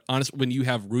take, but honestly, when you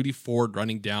have Rudy Ford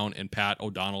running down and Pat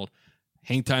O'Donnell,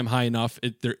 hang time high enough,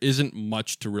 there isn't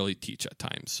much to really teach at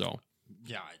times. So,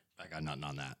 yeah, I got nothing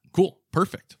on that. Cool.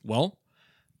 Perfect. Well,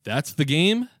 that's the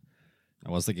game.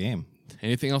 That was the game.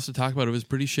 Anything else to talk about? It was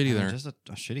pretty shitty there. Just a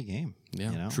shitty game.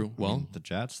 Yeah, true. Well, the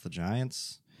Jets, the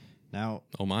Giants. Now,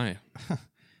 oh my,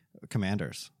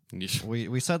 Commanders.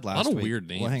 We said last week. A lot of weird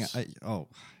names. Well, hang on.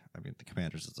 I mean, the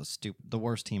Commanders is the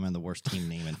worst team and the worst team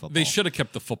name in football. They should have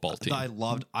kept the football team. I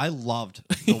loved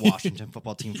the Washington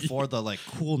football team for the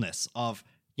coolness of,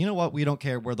 you know what, we don't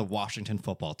care, we're the Washington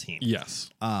football team. Yes.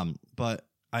 But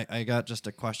I got just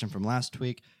a question from last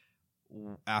week.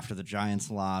 After the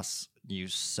Giants loss, you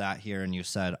sat here and you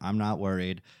said, I'm not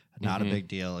worried, not a big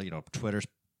deal. Twitter's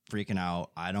freaking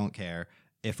out. I don't care.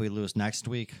 If we lose next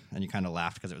week, and you kind of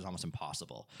laughed because it was almost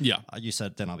impossible. Yeah. You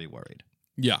said, then I'll be worried.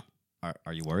 Yeah.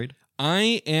 Are you worried?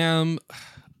 I am.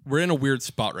 We're in a weird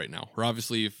spot right now. We're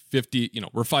obviously 50,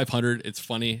 we're 500. It's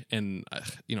funny. And, I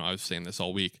was saying this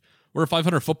all week. We're a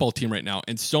 500 football team right now.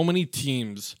 And so many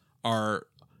teams are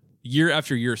year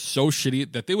after year so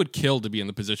shitty that they would kill to be in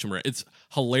the position where it's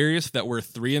hilarious that we're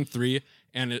 3-3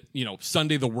 and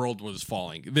Sunday the world was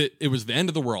falling. It was the end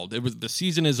of the world. The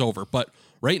season is over. But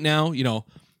right now,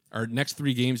 our next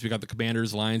 3 games, we got the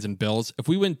Commanders, Lions, and Bills. If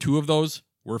we win 2 of those,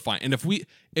 we're fine. And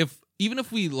even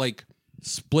if we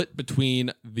split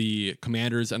between the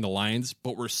Commanders and the Lions,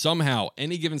 but we're somehow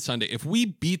any given Sunday, if we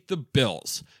beat the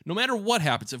Bills, no matter what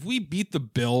happens, if we beat the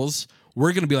Bills,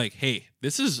 we're going to be like, hey,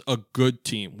 this is a good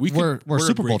team. We're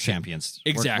Super Bowl champions.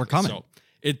 Exactly. We're coming. So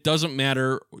it doesn't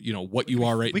matter, what you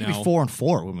are right now. We could be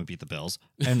 4-4 when we beat the Bills,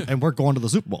 and we're going to the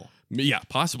Super Bowl. Yeah,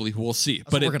 possibly. We'll see.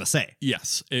 That's what we're going to say.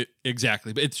 Yes,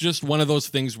 exactly. But it's just one of those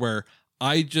things where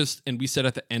and we said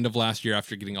at the end of last year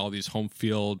after getting all these home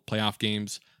field playoff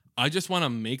games, I just want to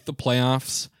make the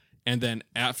playoffs. And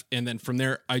then from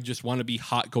there, I just want to be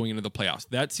hot going into the playoffs.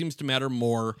 That seems to matter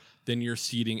more than your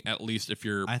seeding, at least if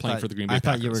you're playing for the Green Bay Packers.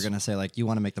 I thought you were going to say, like, you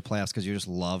want to make the playoffs because you just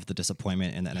love the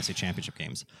disappointment in the NFC Championship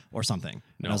games or something.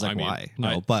 No, and I was like, why?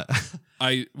 No, but...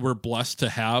 we're blessed to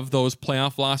have those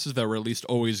playoff losses that were at least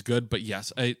always good. But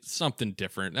yes, something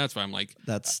different. That's why I'm like...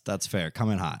 That's fair.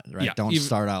 Come in hot, right? Yeah, Don't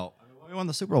start out... We won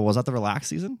the Super Bowl. Was that the relax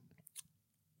season?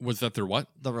 Was that their what?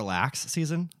 The relax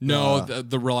season? No,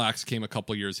 the relax came a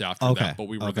couple years after that, but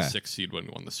we were the 6th seed when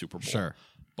we won the Super Bowl. Sure.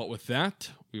 But with that,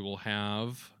 we will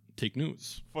have Take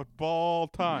News. Football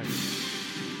time.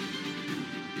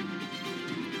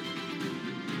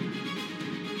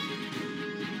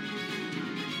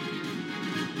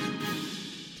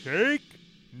 Take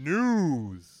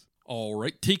News. All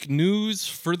right, Take News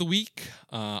for the week.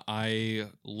 I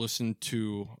listened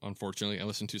to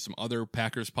some other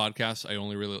Packers podcasts. I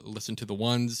only really listen to the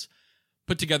ones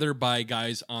put together by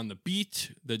guys on the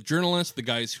beat, the journalists, the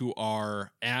guys who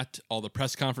are at all the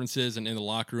press conferences and in the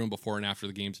locker room before and after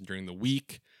the games and during the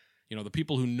week. You know, the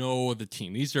people who know the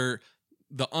team. These are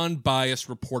the unbiased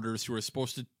reporters who are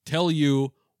supposed to tell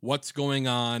you what's going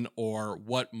on or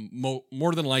what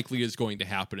more than likely is going to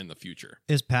happen in the future.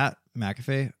 Is Pat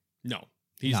McAfee? No,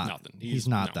 he's nothing. He's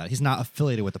not that. He's not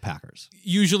affiliated with the Packers.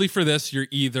 Usually for this, you're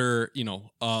either,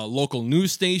 a local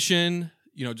news station,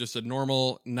 just a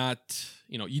normal,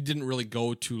 you didn't really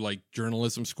go to like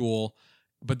journalism school,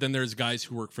 but then there's guys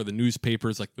who work for the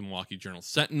newspapers like the Milwaukee Journal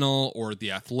Sentinel or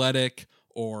the Athletic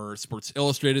or Sports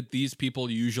Illustrated. These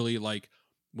people usually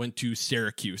went to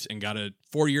Syracuse and got a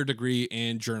 4-year degree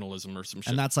in journalism or some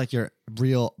shit. And that's like your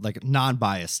real,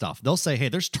 non-biased stuff. They'll say, hey,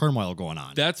 there's turmoil going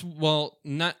on. That's,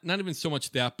 not even so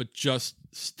much that, but just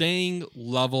staying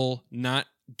level, not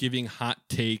giving hot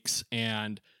takes,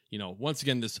 and, once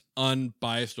again, this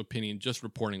unbiased opinion, just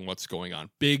reporting what's going on.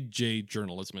 Big J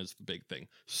journalism is the big thing.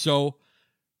 So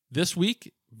this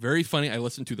week, very funny, I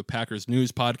listened to the Packers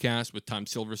News podcast with Tom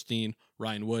Silverstein,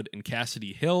 Ryan Wood, and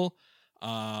Cassidy Hill.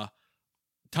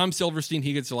 Tom Silverstein,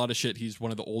 he gets a lot of shit. He's one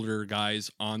of the older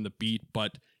guys on the beat,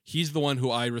 but he's the one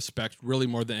who I respect really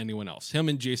more than anyone else. Him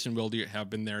and Jason Wilde have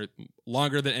been there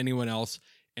longer than anyone else,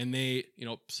 and they,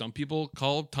 some people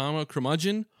call Tom a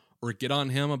curmudgeon or get on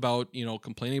him about,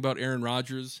 complaining about Aaron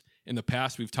Rodgers. In the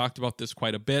past, we've talked about this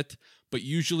quite a bit, but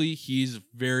usually he's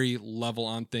very level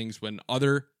on things when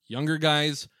other younger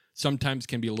guys sometimes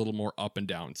can be a little more up and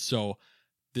down. So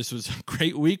this was a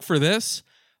great week for this.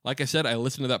 Like I said, I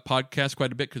listen to that podcast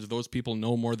quite a bit because those people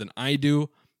know more than I do.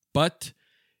 But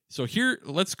so here,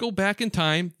 let's go back in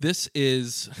time. This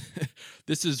is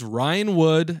Ryan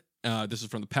Wood. This is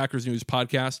from the Packers News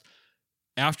podcast.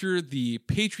 After the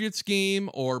Patriots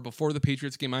game or before the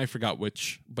Patriots game, I forgot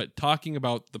which, but talking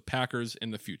about the Packers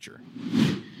in the future.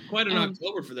 Quite an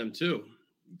October for them too.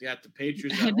 You got the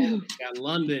Patriots at home, you got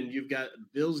London, you've got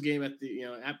Bills game at the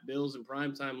at Bills in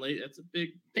primetime late. That's a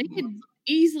big. They could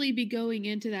easily be going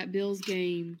into that Bills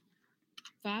game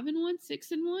 5-1,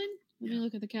 6-1. Let me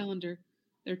look at the calendar.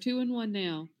 They're 2-1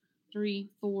 now. 3,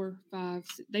 4, 5.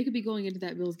 6. They could be going into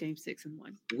that Bills game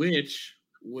 6-1, which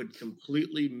would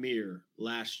completely mirror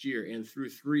last year. And through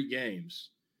 3 games,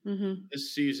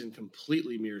 this season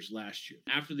completely mirrors last year.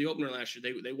 After the opener last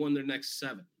year, they won their next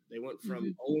 7. They went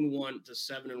from 0-1 to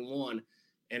 7-1,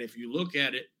 and if you look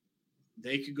at it,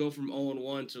 they could go from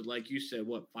 0-1 to, like you said,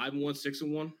 what, 5-1,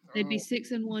 6-1? They'd be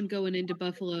 6-1 going into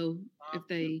Buffalo if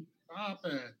they. Stop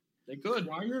it. They could.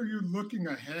 Why are you looking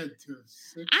ahead to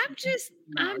 6? I'm just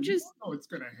it's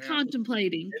gonna happen.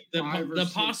 contemplating. The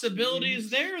possibility is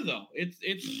there, though. It's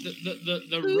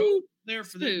the road there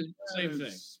for the same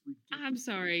thing. I'm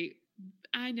sorry.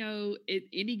 I know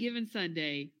any given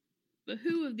Sunday, but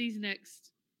who of these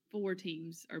next 4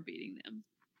 teams are beating them?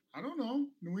 I don't know.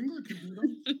 New England could beat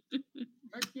them.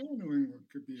 Heck yeah, New England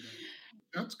could beat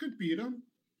them. Jets could beat them.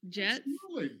 Jets?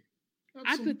 Absolutely.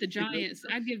 I'd put the Giants.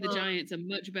 I'd give the Giants a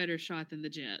much better shot than the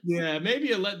Jets. Yeah,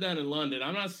 maybe a letdown in London.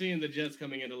 I'm not seeing the Jets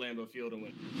coming into Lambeau Field and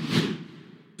win.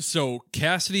 So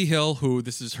Cassidy Hill, who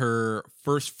this is her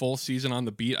first full season on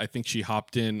the beat, I think she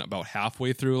hopped in about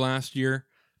halfway through last year.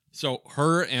 So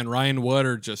her and Ryan Wood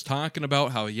are just talking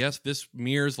about how, yes, this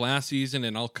mirrors last season,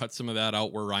 and I'll cut some of that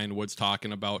out where Ryan Wood's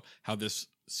talking about how this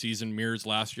season mirrors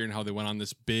last year and how they went on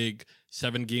this big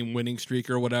 7-game winning streak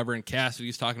or whatever. And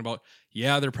Cassidy's talking about,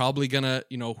 yeah, they're probably going to,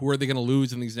 who are they going to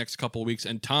lose in these next couple of weeks?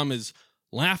 And Tom is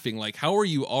laughing, like, how are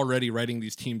you already writing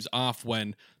these teams off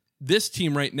when this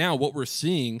team right now, what we're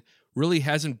seeing, really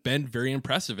hasn't been very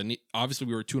impressive? And obviously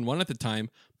we were 2-1 at the time,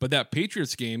 but that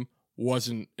Patriots game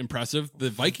wasn't impressive. The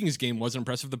Vikings game wasn't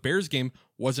impressive. The Bears game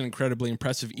wasn't incredibly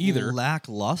impressive either.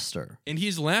 Lackluster. And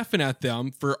he's laughing at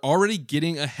them for already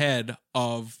getting ahead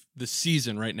of the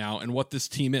season right now and what this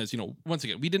team is. Once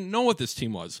again, we didn't know what this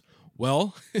team was.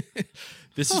 Well,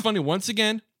 this is funny. Once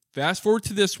again, fast forward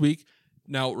to this week.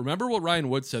 Now, remember what Ryan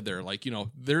Wood said there. They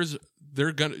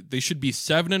should be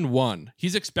 7-1.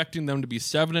 He's expecting them to be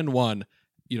 7-1,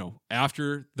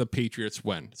 after the Patriots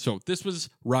win. So this was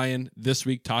Ryan this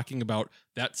week talking about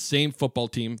that same football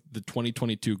team, the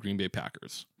 2022 Green Bay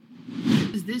Packers.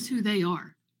 Is this who they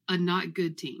are? A not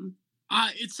good team?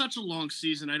 It's such a long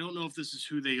season. I don't know if this is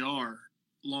who they are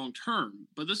long term,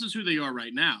 but this is who they are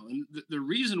right now. And the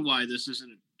reason why this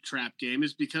isn't a trap game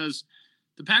is because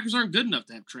the Packers aren't good enough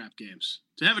to have trap games.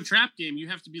 To have a trap game, you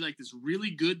have to be like this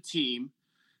really good team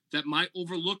that might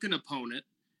overlook an opponent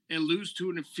and lose to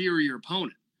an inferior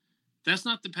opponent. That's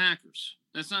not the Packers.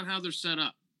 That's not how they're set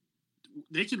up.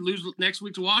 They could lose next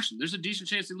week to Washington. There's a decent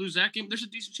chance they lose that game. There's a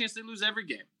decent chance they lose every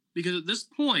game. Because at this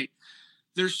point,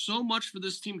 there's so much for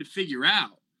this team to figure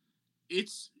out.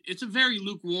 It's a very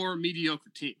lukewarm,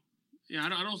 mediocre team. I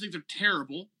don't think they're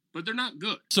terrible, but they're not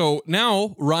good. So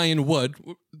now Ryan Wood,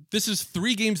 this is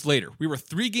 3 games later. We were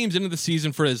 3 games into the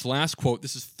season for his last quote.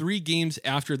 This is 3 games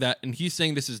after that, and he's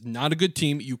saying this is not a good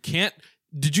team. You can't.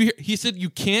 Did you hear? He said you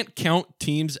can't count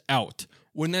teams out,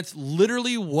 when that's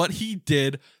literally what he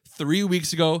did 3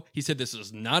 weeks ago. He said this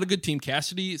is not a good team.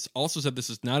 Cassidy also said this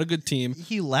is not a good team.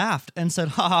 He laughed and said,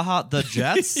 ha ha ha, the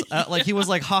Jets? He was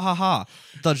like, ha ha ha,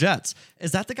 the Jets.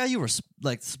 Is that the guy you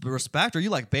respect, or you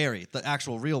like Barry, the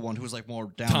actual real one who's like more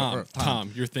down to earth?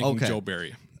 Tom, you're thinking okay. Joe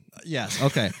Barry. Yes.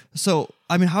 Okay. So,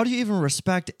 how do you even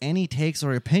respect any takes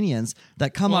or opinions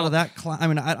that come out of that?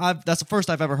 That's the first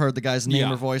I've ever heard the guy's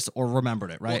name or voice or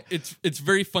remembered it. Right. Well, it's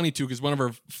very funny too, because one of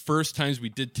our first times we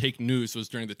did take news was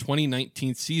during the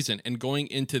 2019 season, and going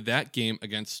into that game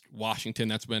against Washington,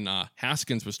 that's when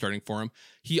Haskins was starting for him.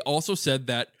 He also said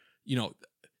that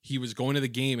he was going to the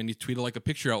game, and he tweeted like a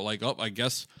picture out like, oh, I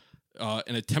guess.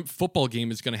 An attempt football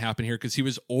game is going to happen here, because he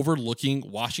was overlooking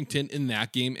Washington in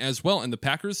that game as well. And the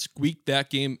Packers squeaked that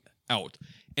game out.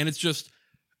 And it's just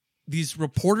these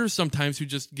reporters sometimes who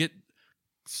just get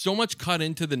so much cut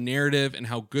into the narrative and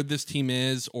how good this team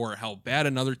is or how bad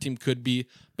another team could be.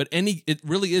 But it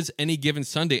really is any given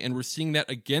Sunday. And we're seeing that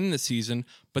again this season.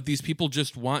 But these people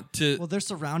just want to... Well, they're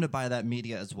surrounded by that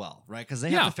media as well, right? Because they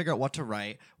have to figure out what to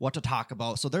write, what to talk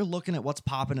about. So they're looking at what's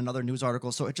popping in other news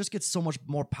articles. So it just gets so much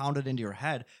more pounded into your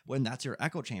head when that's your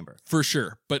echo chamber. For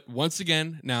sure. But once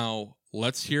again, now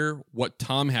let's hear what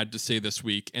Tom had to say this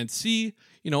week and see,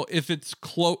 if it's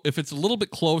a little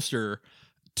bit closer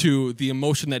to the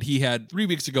emotion that he had 3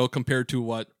 weeks ago compared to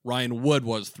what Ryan Wood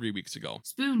was 3 weeks ago.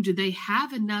 Spoon, do they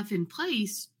have enough in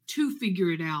place to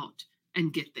figure it out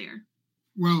and get there?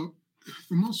 Well,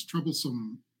 the most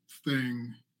troublesome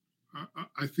thing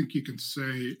I think you can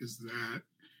say is that,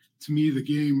 to me, the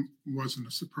game wasn't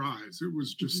a surprise. It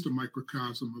was just a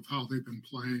microcosm of how they've been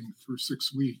playing through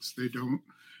 6 weeks. They don't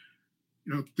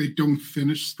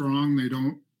finish strong.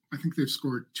 I think they've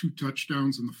scored 2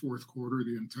 touchdowns in the fourth quarter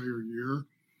the entire year.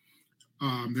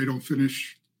 They don't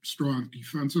finish strong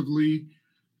defensively.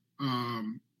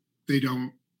 They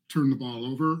don't turn the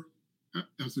ball over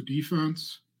as a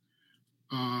defense.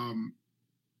 They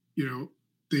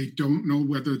don't know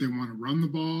whether they want to run the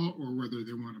ball or whether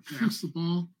they want to pass the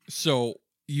ball. So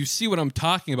you see what I'm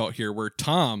talking about here, where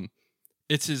Tom,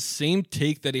 it's his same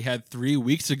take that he had 3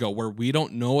 weeks ago, where we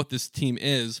don't know what this team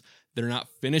is. They're not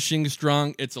finishing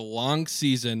strong. It's a long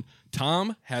season.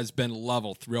 Tom has been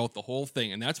level throughout the whole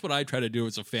thing. And that's what I try to do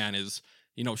as a fan is,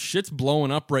 shit's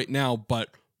blowing up right now,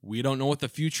 but we don't know what the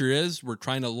future is. We're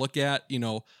trying to look at,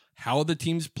 how the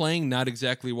team's playing, not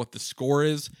exactly what the score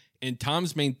is. And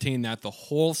Tom's maintained that the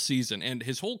whole season and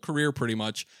his whole career, pretty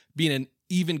much being an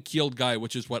even-keeled guy,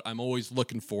 which is what I'm always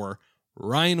looking for.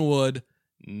 Ryan Wood,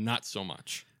 not so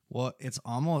much. Well, it's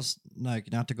almost like,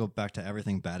 not to go back to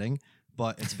everything betting,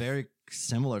 but it's very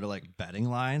similar to like betting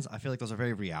lines. I feel like those are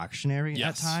very reactionary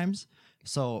at times.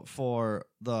 So for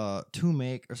to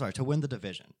win the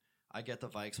division, I get the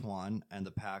Vikes won and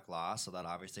the Pack lost, so that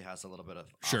obviously has a little bit of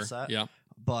offset. Yeah.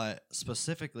 But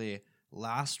specifically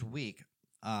last week,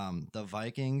 the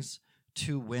Vikings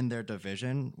to win their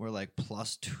division were like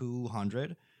plus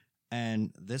 200,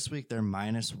 and this week they're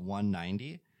minus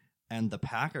 190, and the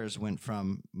Packers went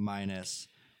from minus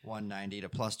 190 to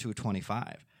plus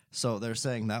 225. So they're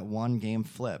saying that one game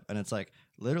flip, and it's like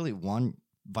literally one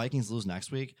Vikings lose next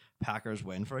week, Packers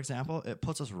win, for example, it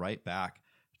puts us right back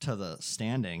to the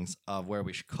standings of where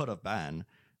we could have been.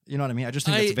 You know what I mean? I just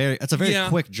think it's a very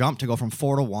quick jump to go from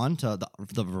 4-1 to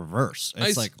the reverse.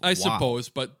 It's I suppose,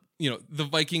 but the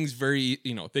Vikings they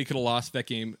could have lost that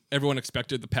game. Everyone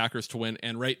expected the Packers to win.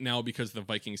 And right now, because the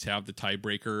Vikings have the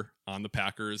tiebreaker on the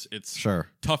Packers, it's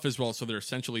tough as well. So they're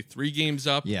essentially 3 games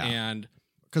up. Yeah. And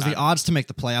because the odds to make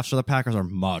the playoffs for the Packers are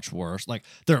much worse. Like,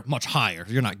 they're much higher.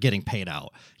 You're not getting paid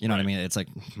out. You know what I mean? It's like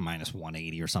minus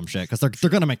 180 or some shit. Because they're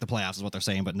going to make the playoffs is what they're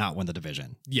saying, but not win the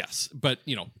division. Yes. But,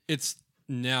 it's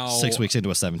now 6 weeks into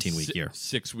a 17-week year.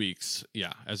 6 weeks.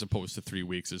 Yeah. As opposed to 3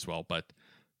 weeks as well. But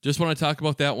just want to talk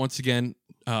about that once again.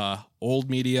 Old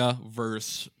media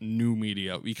versus new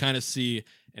media. We kind of see,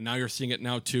 and now you're seeing it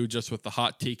now too, just with the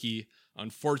hot takey.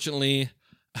 Unfortunately,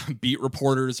 beat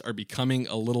reporters are becoming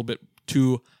a little bit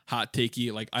too hot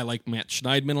takey. Like, I like Matt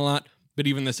Schneidman a lot, but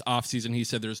even this offseason, he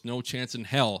said there's no chance in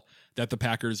hell that the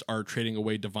Packers are trading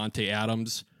away Devontae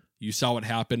Adams. You saw what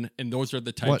happened, and those are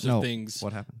the types of things.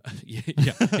 What happened? yeah.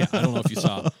 I don't know if you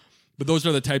saw, but those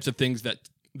are the types of things that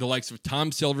the likes of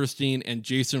Tom Silverstein and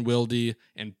Jason Wilde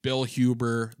and Bill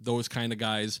Huber, those kind of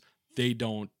guys, they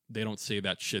don't say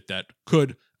that shit that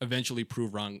could eventually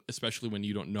prove wrong, especially when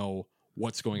you don't know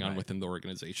what's going on within the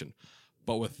organization.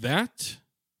 But with that,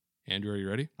 Andrew, are you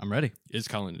ready? I'm ready. Is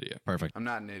Kyle an idiot? Perfect. I'm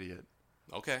not an idiot.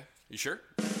 Okay. You sure?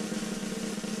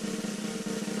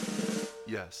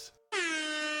 Yes.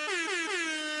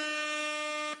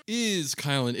 Is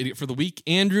Kyle an idiot for the week?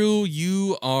 Andrew,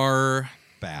 you are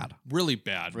bad. Really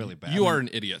bad. Really bad. You are an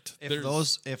idiot.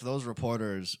 If those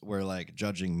reporters were like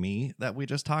judging me that we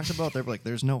just talked about, they'd be like,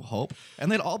 there's no hope.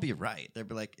 And they'd all be right. They'd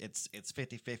be like, it's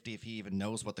 50-50 if he even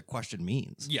knows what the question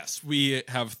means. Yes, we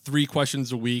have 3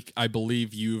 questions a week. I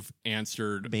believe you've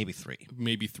answered maybe 3.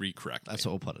 Maybe 3 correctly. That's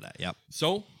what we'll put it at. Yep.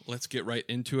 So let's get right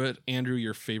into it. Andrew,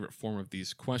 your favorite form of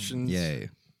these questions. Yay.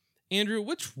 Andrew,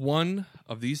 which one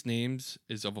of these names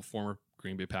is of a former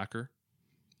Green Bay Packer?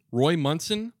 Roy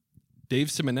Munson, Dave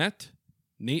Simonette,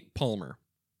 Nate Palmer.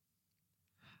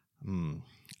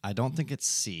 I don't think it's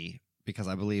C, because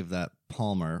I believe that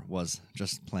Palmer was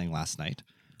just playing last night.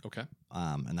 Okay.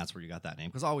 And that's where you got that name,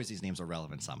 because always these names are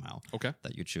relevant somehow. Okay.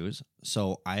 That you choose.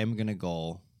 So I am gonna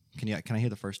go. Can I hear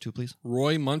the first 2, please?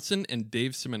 Roy Munson and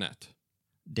Dave Simonette.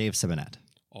 Dave Simonette.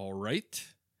 All right.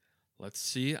 Let's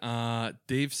see.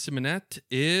 Dave Simonette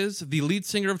is the lead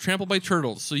singer of Trampled by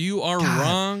Turtles. So you are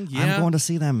wrong. Yeah. I'm going to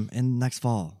see them in next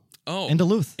fall. Oh. In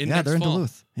Duluth. In yeah, next they're in fall.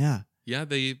 Duluth. Yeah. Yeah,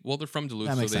 they're from Duluth,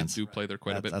 That so makes they sense. do play there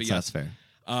quite a bit. But That's yes. fair.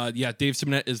 Yeah, Dave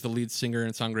Simonette is the lead singer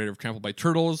and songwriter of Trampled by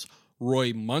Turtles.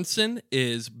 Roy Munson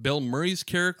is Bill Murray's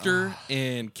character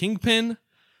in Kingpin.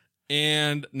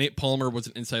 And Nate Palmer was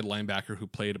an inside linebacker who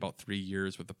played about 3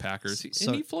 years with the Packers.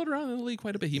 And he floated around in the league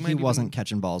quite a bit. He wasn't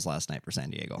catching balls last night for San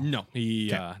Diego. No,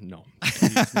 he's not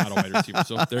a wide receiver.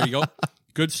 So there you go.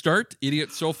 Good start.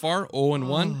 Idiot so far,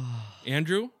 0-1.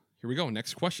 Andrew, here we go.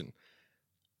 Next question.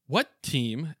 What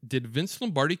team did Vince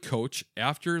Lombardi coach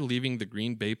after leaving the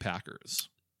Green Bay Packers?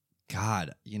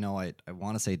 God, I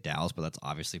want to say Dallas, but that's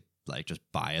obviously like just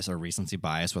bias or recency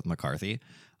bias with McCarthy.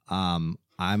 I'm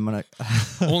gonna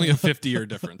only a 50-year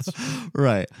difference,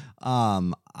 right?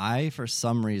 I for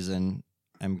some reason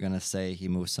am gonna say he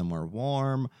moved somewhere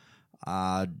warm.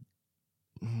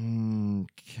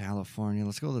 California.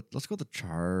 Let's go the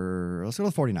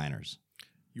 49ers.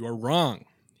 You are wrong.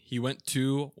 He went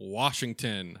to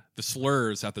Washington, the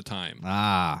Slurs at the time.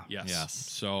 Yes.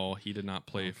 So he did not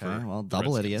play for. Well,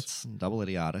 double idiots, double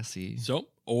idiocy. So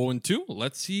 0-2.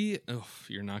 Let's see. Oh,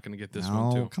 you're not going to get this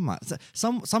one too. Come on.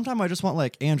 Sometime I just want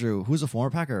like Andrew, who's a former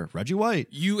Packer, Reggie White.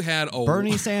 You had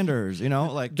Bernie Sanders.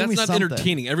 Like that's not something.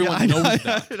 entertaining. Everyone knows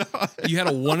that. You had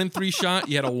a 1-3 shot.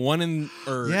 You had a 1 in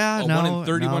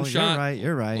 31 shot.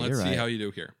 You're right. Let's see how you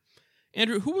do here.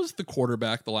 Andrew, who was the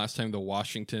quarterback the last time the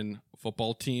Washington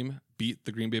football team beat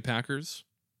the Green Bay Packers?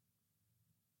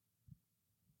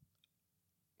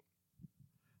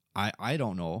 I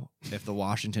don't know if the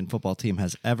Washington football team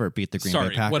has ever beat the Green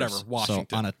Bay Packers. Whatever, Washington.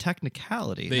 So on a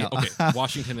technicality,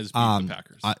 Washington has beat the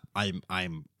Packers.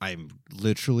 I'm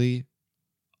literally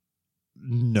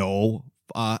no.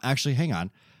 Actually, hang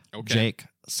on. Okay. Jake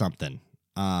something.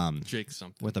 Jake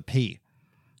something with a P.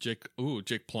 Jake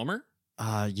Plummer.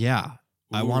 Yeah.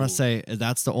 Ooh. I want to say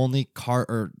that's the only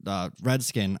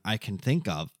Redskin I can think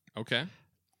of. Okay.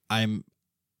 I'm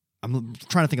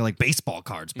trying to think of like baseball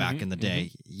cards back in the day.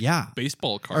 Yeah.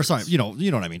 Baseball cards. Or sorry, you know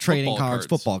what I mean. Trading cards,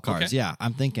 football cards. Okay. Yeah.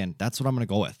 I'm thinking that's what I'm going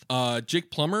to go with. Jake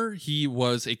Plummer, he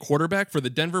was a quarterback for the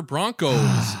Denver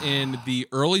Broncos in the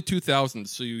early 2000s.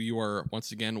 So you are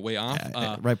once again way off.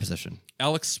 Right position.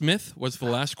 Alex Smith was the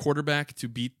last quarterback to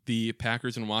beat the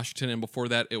Packers in Washington. And before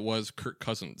that, it was Kirk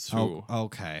Cousins.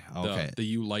 Okay.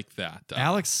 You like that.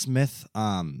 Alex Smith,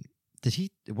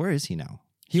 where is he now?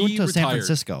 He went to San retired.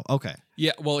 Francisco. Okay.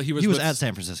 Yeah, well, he was at with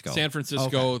San Francisco. San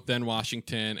Francisco, then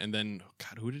Washington, and then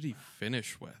God, who did he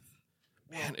finish with?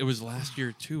 Man, it was last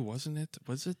year too, wasn't it?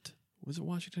 Was it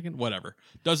Washington again? Whatever.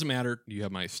 Doesn't matter. You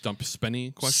have my Stump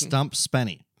Spenny question. Stump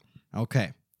Spenny.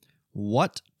 Okay.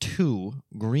 What 2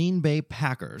 Green Bay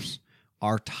Packers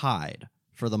are tied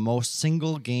for the most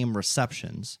single game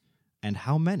receptions, and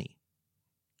how many?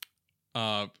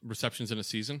 Receptions in a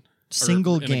season?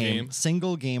 Single in a game.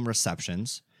 Single game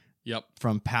receptions. Yep.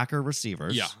 From Packer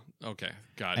receivers. Yeah. Okay.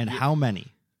 Got it. And how many?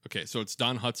 Okay, so it's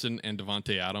Don Hudson and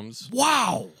Devontae Adams.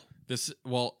 Wow.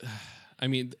 I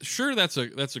mean, sure, that's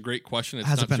a great question. It's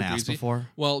Has not it been super asked easy. before?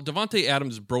 Well, Devontae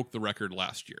Adams broke the record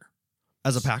last year.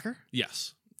 As a Packer?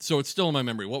 Yes. So it's still in my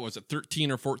memory. What was it?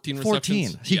 13 or 14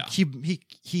 14. receptions?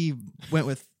 He went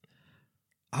with.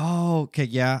 Oh, okay,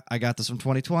 yeah, I got this from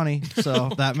 2020, so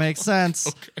that makes sense.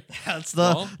 Okay. That's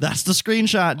the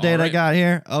screenshot date right. I got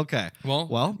here. Okay.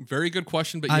 Well, very good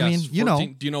question, but I yes, mean,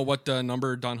 14. Do you know what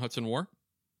number Don Hudson wore?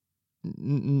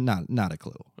 Not a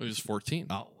clue. It was 14.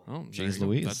 Oh, there jeez you go.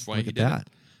 Louise. That's why Look he at did that. it.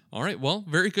 All right. Well,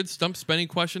 very good stump spending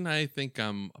question. I think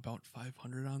I'm about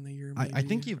 500 on the year. I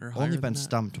think you've only been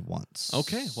stumped once.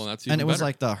 Okay. Well, that's even and it was better.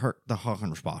 like the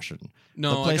Hohenraspaschen.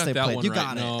 No, the place I got they that played. one You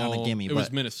right. got it on a gimme. It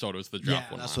was Minnesota. It was the draft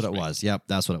yeah, one. that's what it was. Yep,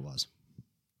 that's what it was.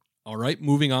 All right.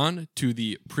 Moving on to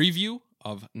the preview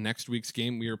of next week's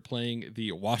game. We are playing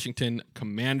the Washington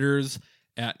Commanders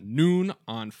at noon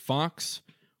on Fox.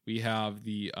 We have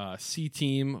the C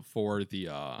team for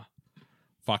the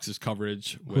Fox's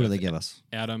coverage. Who do they give us?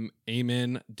 Adam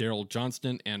Amen, Daryl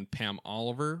Johnston, and Pam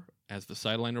Oliver as the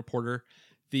sideline reporter.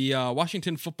 The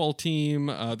Washington football team,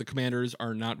 the Commanders,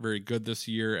 are not very good this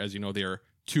year. As you know, they are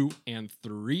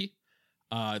 2-3.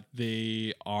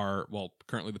 They are,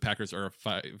 currently the Packers are a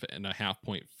 5.5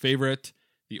 point favorite.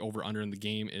 The over-under in the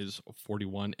game is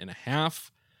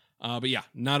 41.5. But yeah,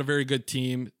 not a very good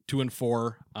team.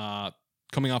 2-4.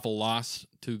 Coming off a loss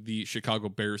to the Chicago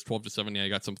Bears, 12-7. Yeah, I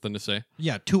got something to say.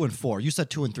 Yeah, 2-4. You said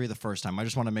 2-3 the first time. I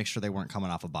just want to make sure they weren't coming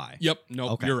off a bye. Yep. No,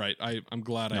 Okay. You're right. I'm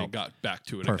glad I got back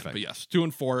to it. Perfect. Again. But yes,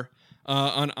 2-4.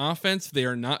 On offense, they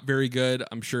are not very good.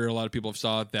 I'm sure a lot of people have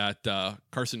saw that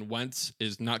Carson Wentz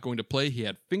is not going to play. He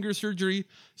had finger surgery,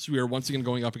 so we are once again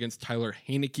going up against Tyler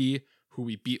Heineke, who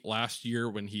we beat last year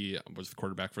when he was the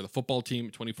quarterback for the football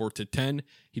team, 24-10.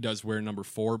 He does wear number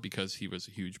 4 because he was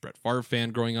a huge Brett Favre fan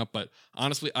growing up. But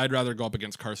honestly, I'd rather go up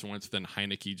against Carson Wentz than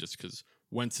Heineke just because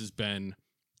Wentz has been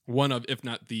one of, if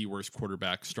not the worst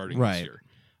quarterback starting this year.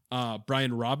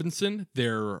 Brian Robinson,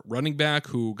 their running back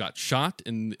who got shot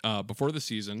in before the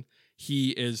season, he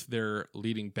is their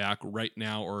leading back right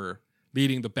now, or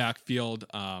leading the backfield.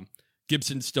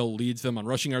 Gibson still leads them on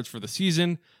rushing yards for the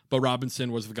season, but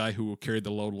Robinson was the guy who carried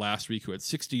the load last week, who had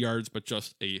 60 yards, but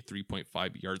just a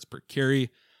 3.5 yards per carry.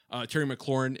 Terry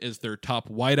McLaurin is their top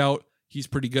wideout. He's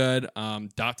pretty good.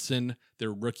 Dotson,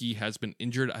 their rookie, has been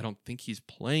injured. I don't think he's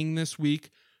playing this week,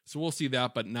 so we'll see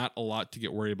that, but not a lot to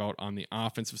get worried about on the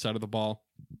offensive side of the ball.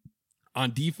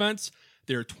 On defense,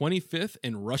 they're 25th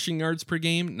in rushing yards per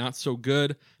game, not so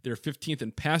good. They're 15th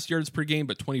in pass yards per game,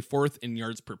 but 24th in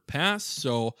yards per pass,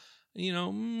 so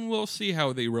we'll see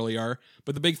how they really are.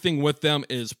 But the big thing with them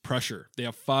is pressure. They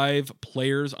have 5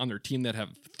 players on their team that have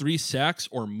 3 sacks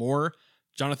or more.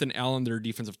 Jonathan Allen, their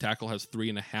defensive tackle, has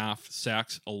 3.5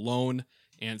 sacks alone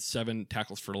and 7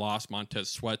 tackles for loss. Montez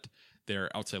Sweat, their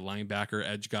outside linebacker,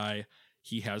 edge guy,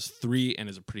 he has 3 and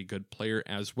is a pretty good player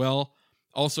as well.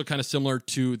 Also kind of similar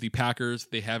to the Packers,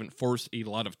 they haven't forced a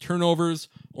lot of turnovers,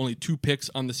 only 2 picks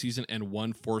on the season and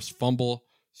 1 forced fumble.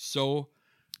 So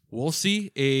we'll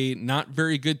see. A not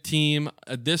very good team.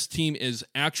 This team is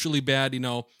actually bad.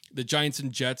 The Giants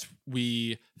and Jets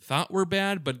we thought were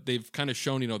bad, but they've kind of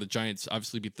shown, the Giants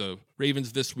obviously beat the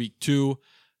Ravens this week too,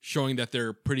 showing that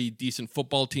they're pretty decent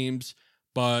football teams,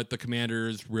 but the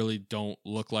Commanders really don't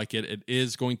look like it. It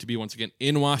is going to be, once again,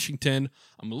 in Washington.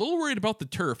 I'm a little worried about the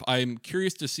turf. I'm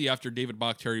curious to see, after David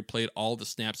Bakhtiari played all the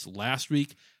snaps last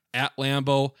week at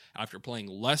Lambeau, after playing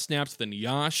less snaps than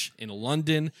Yash in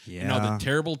London, and now the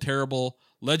terrible,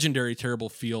 legendary terrible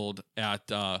field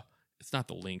at it's not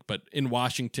the Link, but in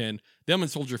Washington, them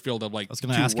and Soldier Field have I was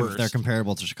going to ask if they're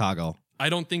comparable to Chicago. I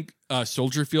don't think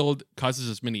Soldier Field causes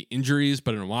as many injuries,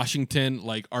 but in Washington,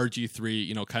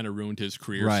 RG3, kind of ruined his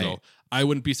career. Right. So I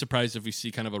wouldn't be surprised if we see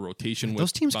kind of a rotation.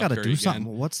 Those teams got to do again.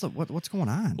 something. What's going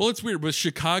on? Well, it's weird. With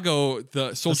Chicago,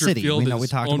 the Soldier city. Field we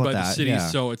is owned by the city, yeah.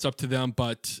 so it's up to them.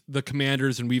 But the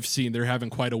Commanders, and we've seen, they're having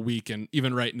quite a week. And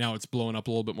even right now, it's blowing up a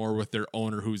little bit more with their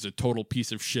owner, who's a total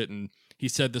piece of shit. And he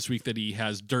said this week that he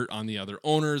has dirt on the other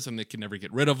owners and they can never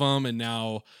get rid of him. And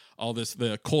now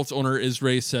the Colts owner,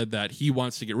 Israel, said that he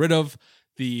wants to get rid of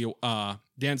the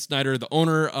Dan Snyder, the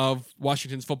owner of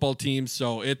Washington's football team.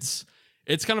 So it's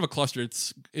kind of a cluster.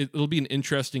 It'll be an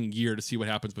interesting year to see what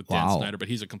happens with Dan Snyder, but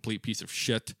he's a complete piece of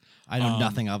shit. I know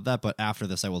nothing of that, but after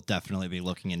this, I will definitely be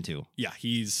looking into. Yeah,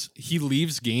 he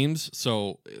leaves games,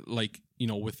 so like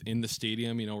within the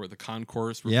stadium, where the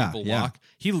concourse where people walk,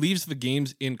 he leaves the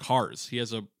games in cars. He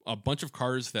has a bunch of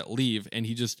cars that leave, and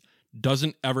he just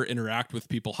doesn't ever interact with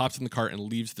people. Hops in the car and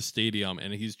leaves the stadium,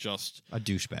 and he's just a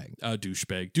douchebag.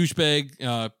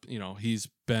 He's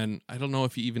been, I don't know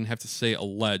if you even have to say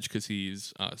alleged, because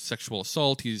he's sexual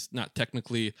assault. He's not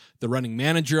technically the running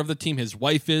manager of the team. His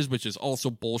wife is, which is also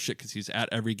bullshit because he's at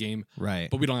every game. Right.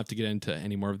 But we don't have to get into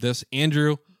any more of this.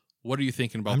 Andrew, what are you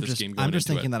thinking about this game going I'm just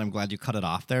into thinking it? that I'm glad you cut it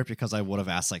off there, because I would have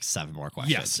asked like 7 more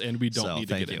questions. Yes, and we don't need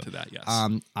to get into that, yes.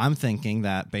 I'm thinking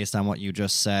that based on what you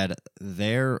just said,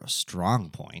 their strong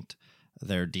point,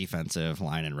 their defensive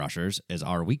line and rushers, is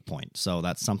our weak point. So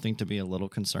that's something to be a little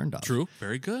concerned of. True.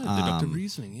 Very good. Deductive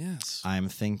reasoning, yes. I'm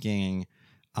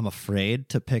afraid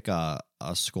to pick a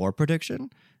score prediction,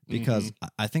 because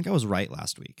I think I was right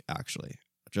last week, actually.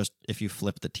 Just if you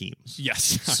flip the teams. Yes.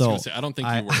 So I don't think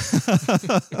you were.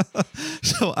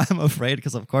 So I'm afraid,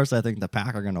 because of course I think the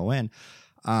Pack are going to win.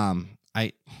 I'm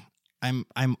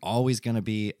always going to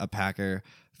be a Packer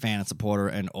fan and supporter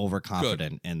and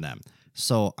overconfident in them.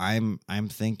 So I'm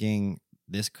thinking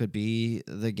this could be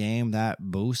the game that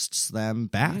boosts them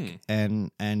back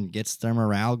and gets their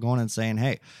morale going and saying,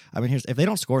 hey, if they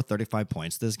don't score 35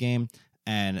 points this game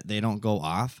and they don't go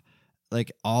off,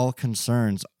 like, all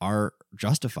concerns are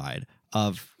justified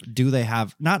of, do they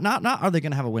have not are they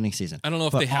going to have a winning season? I don't know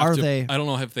if they have to. I don't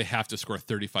know if they have to score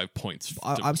 35 points.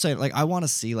 I'm saying, like, I want to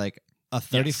see like a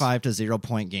 35 to 0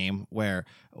 point game where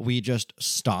we just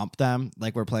stomp them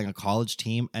like we're playing a college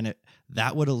team, and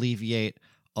that would alleviate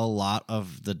a lot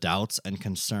of the doubts and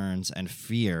concerns and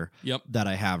fear that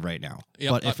I have right now.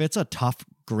 But if it's a tough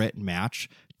grit match,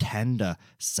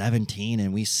 10-17,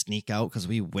 and we sneak out because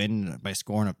we win by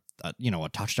scoring a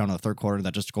touchdown in the third quarter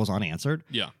that just goes unanswered.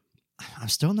 Yeah. I'm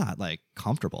still not like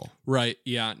comfortable. Right.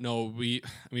 Yeah. No, we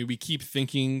keep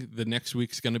thinking the next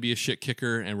week's going to be a shit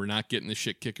kicker, and we're not getting the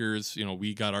shit kickers.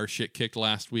 We got our shit kicked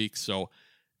last week, so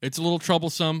it's a little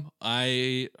troublesome.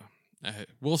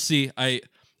 We'll see. I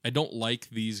don't like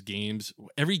these games.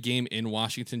 Every game in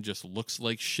Washington just looks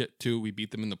like shit too. We beat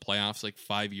them in the playoffs like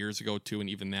 5 years ago too, and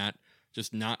even that,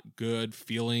 just not good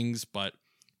feelings, but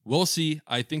we'll see.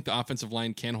 I think the offensive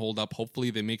line can hold up.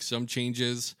 Hopefully they make some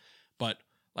changes. But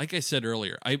like I said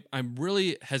earlier, I'm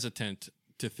really hesitant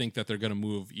to think that they're going to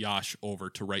move Yash over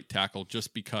to right tackle,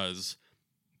 just because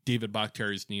David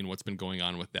Bakhtiari's knee and what's been going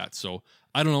on with that. So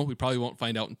I don't know. We probably won't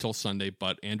find out until Sunday.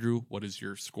 But Andrew, what is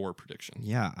your score prediction?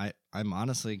 Yeah, I'm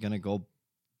honestly going to go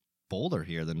bolder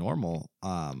here than normal.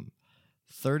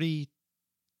 32-0.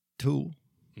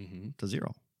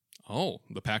 Oh,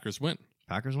 the Packers win.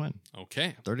 Packers win.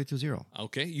 Okay. 32-0.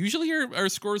 Okay. Usually our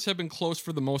scores have been close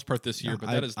for the most part this year, but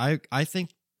that is... I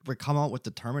think we come out with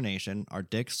determination, our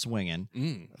dicks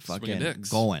swinging, fucking dicks.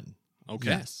 going. Okay.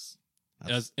 Yes.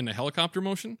 As in a helicopter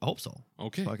motion? I hope so.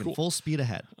 Okay, fucking cool. Full speed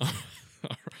ahead.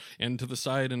 And to the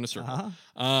side in a circle.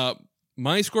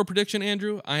 My score prediction,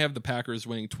 Andrew, I have the Packers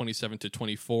winning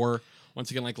 27-24. Once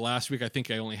again, like last week, I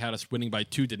think I only had us winning by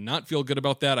 2. Did not feel good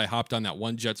about that. I hopped on that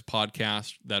One Jets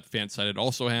podcast that Fansided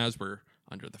also has. We're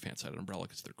under the Fansided umbrella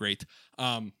because they're great.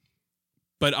 But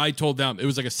I told them it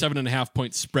was like a 7.5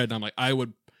 point spread. And I'm like,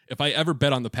 if I ever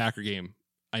bet on the Packer game,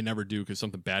 I never do because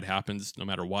something bad happens no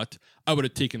matter what, I would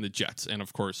have taken the Jets. And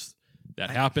of course that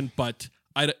happened, but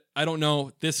I don't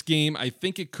know. This game, I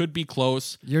think it could be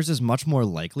close. Yours is much more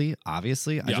likely,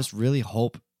 obviously. Yeah. I just really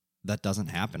hope that doesn't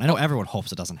happen. I know everyone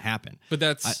hopes it doesn't happen. But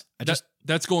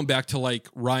that's going back to like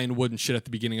Ryan Wood and shit at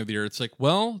the beginning of the year. It's like,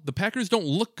 well, the Packers don't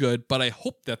look good, but I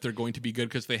hope that they're going to be good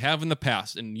because they have in the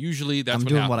past. And usually that's I'm what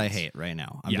doing happens. What I hate right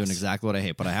now. I'm doing exactly what I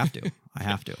hate, but I have to. I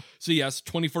have to. So yes,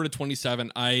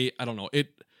 24-27. I don't know.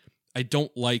 I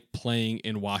don't like playing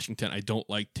in Washington. I don't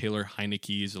like Taylor Heineke.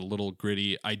 He's a little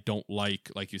gritty. I don't like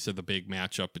you said, the big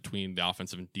matchup between the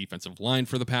offensive and defensive line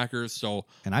for the Packers.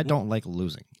 And I don't like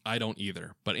losing. I don't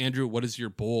either. But Andrew, what is your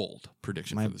bold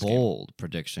prediction for this game? My bold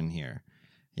prediction here.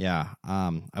 Yeah.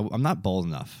 I'm not bold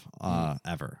enough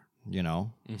ever,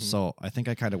 Mm-hmm. So I think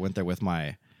I kind of went there with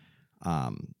my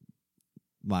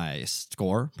my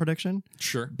score prediction.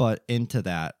 Sure. But into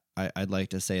that, I'd like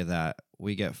to say that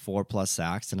we get 4+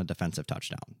 sacks and a defensive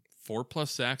touchdown. 4+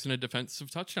 sacks and a defensive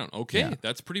touchdown. Okay,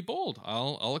 That's pretty bold.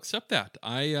 I'll accept that.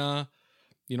 I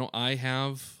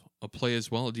have a play as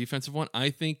well, a defensive one.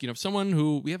 I think, someone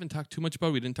who we haven't talked too much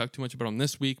about. We didn't talk too much about him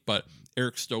this week, but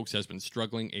Eric Stokes has been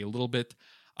struggling a little bit.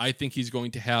 I think he's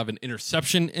going to have an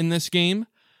interception in this game.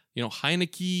 You know,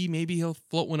 Heineke, maybe he'll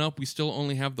float one up. We still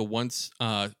only have the once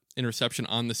interception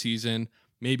on the season.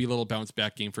 Maybe a little bounce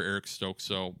back game for Eric Stokes.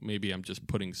 So maybe I'm just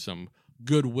putting some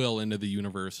goodwill into the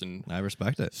universe, and I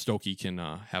respect it. Stokey can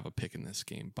have a pick in this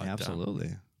game. But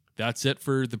absolutely. That's it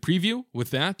for the preview.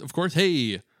 With that, of course,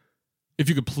 hey, if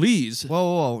you could please.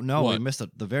 Whoa, no, What? we missed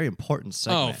the very important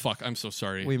segment. Oh, fuck. I'm so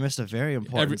sorry. We missed a very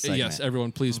important segment. Yes,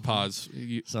 everyone, please pause.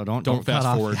 So don't fast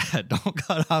cut forward. Off yet. Don't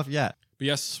cut off yet. But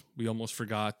yes, we almost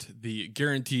forgot the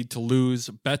guaranteed to lose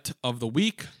bet of the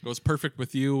week. Goes perfect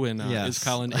with you. And Yes. is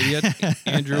Kyle an idiot?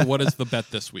 Andrew, what is the bet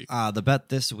this week? The bet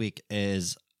this week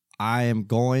is I am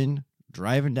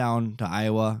driving down to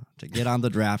Iowa to get on the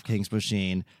DraftKings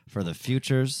machine for the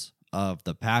futures of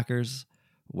the Packers.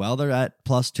 Well, they're at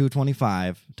plus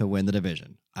 225 to win the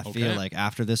division. I feel like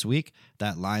after this week,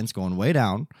 that line's going way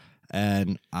down,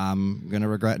 and I'm gonna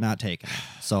regret not taking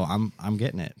it. So I'm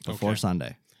getting it before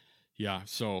Sunday. Yeah,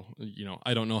 so, you know,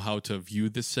 I don't know how to view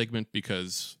this segment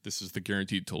because this is the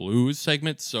guaranteed to lose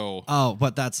segment, so... Oh,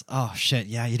 but shit,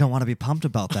 yeah, you don't want to be pumped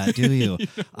about that, do you?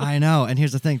 I know, and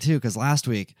here's the thing, too, because last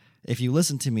week, if you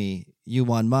listened to me, you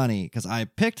won money, because I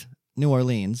picked New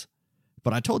Orleans,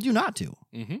 but I told you not to.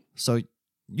 Mm-hmm. So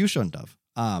you shouldn't have.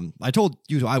 I told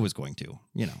you I was going to,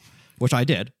 which I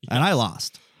did, and I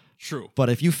lost. True.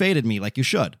 But if you faded me like you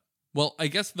should... Well, I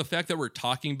guess the fact that we're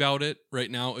talking about it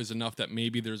right now is enough that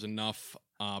maybe there's enough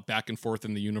back and forth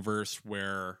in the universe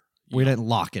where... We didn't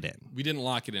lock it in. We didn't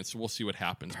lock it in, so we'll see what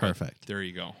happens. Perfect. But there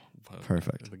you go.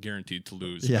 Perfect. The guaranteed to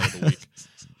lose Yeah. of the week.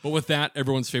 But with that,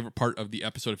 everyone's favorite part of the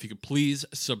episode, if you could please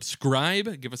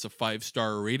subscribe, give us a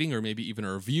 5-star rating or maybe even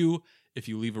a review. If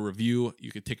you leave a review,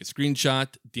 you could take a screenshot,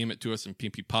 DM it to us in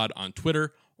PMP Pod on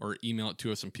Twitter, or email it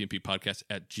to us on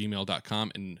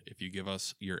pmppodcast@gmail.com. And if you give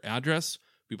us your address,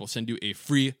 we will send you a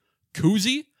free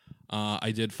koozie.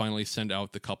 I did finally send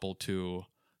out the couple to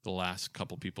the last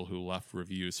couple people who left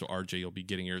reviews. So RJ, you'll be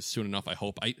getting yours soon enough, I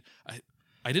hope.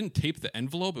 I didn't tape the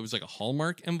envelope. It was like a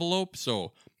Hallmark envelope.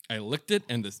 So I licked it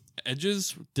and the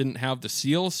edges didn't have the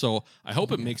seal. So I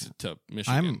hope it makes it to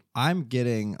Michigan. I'm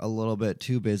getting a little bit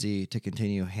too busy to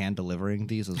continue hand delivering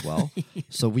these as well.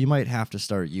 So we might have to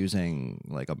start using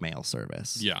like a mail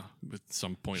service. Yeah, at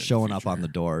some point. Showing up on the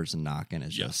doors and knocking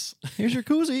is just, here's your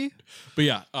koozie. But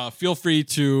yeah, feel free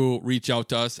to reach out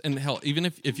to us. And hell, even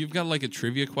if you've got like a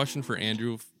trivia question for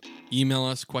Andrew, email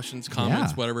us questions,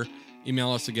 comments, whatever.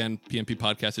 Email us again,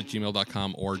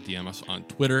 pmppodcast@gmail.com, or DM us on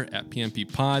Twitter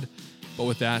 @pmppod. But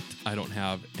with that, I don't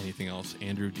have anything else.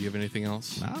 Andrew, do you have anything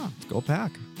else? Nah, go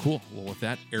Pack. Cool. Well, with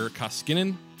that, Eric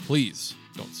Koskinen, please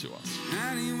don't sue us.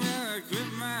 Anywhere I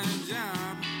quit my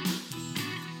job.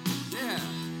 Yeah,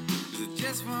 'cause it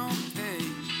just won't pay.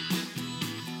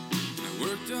 I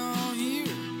worked all year,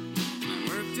 I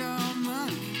worked all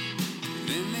month.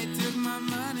 Then they took my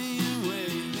money away.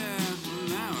 Yeah, well,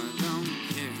 now I don't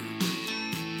care.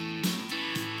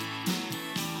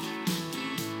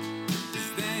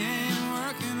 'Cause they ain't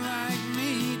working like me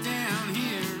down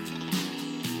here.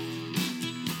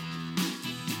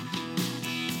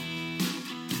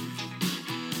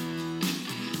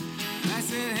 I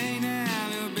said, hey now,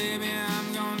 little baby,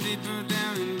 I'm gonna deeper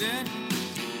down in debt.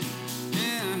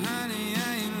 Yeah, honey,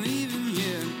 I ain't leaving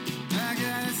yet. I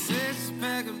got a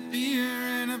 6-pack of beer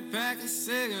and a pack of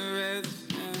cigarettes.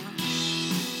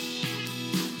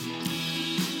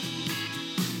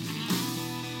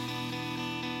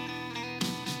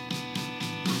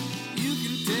 You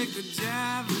can take the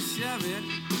job and shove it,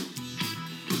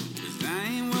 'cause I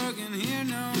ain't working here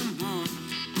no more.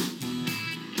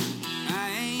 I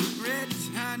ain't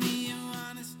rich, honey, you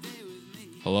wanna stay with me?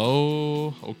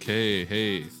 Hello? Okay.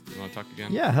 Hey. You want to talk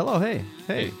again? Yeah, hello, hey.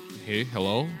 Hey,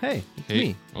 hello? Hey, it's Hey.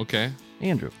 me. Okay.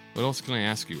 Andrew. What else can I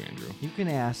ask you, Andrew? You can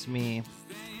ask me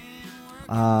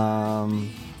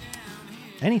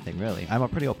anything, really. I'm a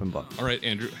pretty open book. All right,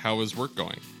 Andrew, how is work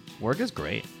going? Work is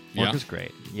great. Yeah? Work is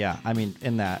great. Yeah, I mean,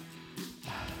 in that,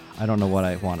 I don't know what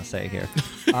I want to say here.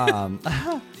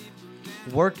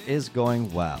 Work is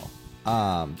going well.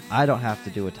 I don't have to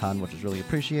do a ton, which is really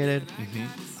appreciated. Mm-hmm.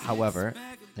 However,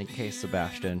 in case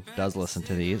Sebastian does listen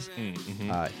to these,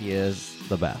 he is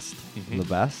the best. Mm-hmm. The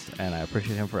best, and I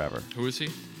appreciate him forever. Who is he?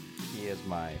 He is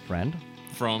my friend.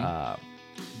 From?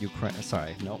 Ukraine.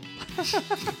 Sorry, nope.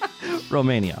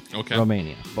 Romania. Okay.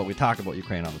 Romania. But we talk about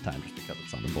Ukraine all the time just because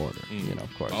it's on the border,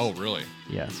 of course. Oh, really?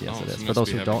 Yes, Oh, it so is. he For must those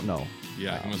be who having- don't know.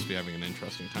 Yeah, he must be having an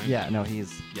interesting time. Yeah, then. no,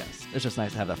 yes. It's just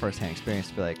nice to have that first-hand experience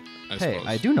to be like, I hey, suppose.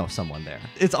 I do know someone there.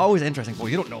 It's always interesting. Well,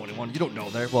 you don't know anyone. You don't know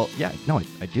there. Well, yeah, no,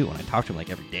 I do, and I talk to him like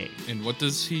every day. And what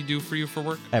does he do for you for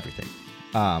work? Everything.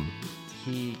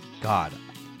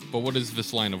 But what is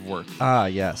this line of work?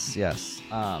 Yes.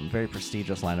 Very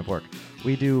prestigious line of work.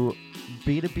 We do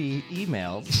B2B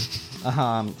emails.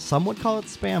 Some would call it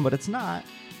spam, but it's not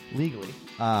legally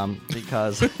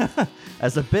because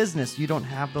as a business, you don't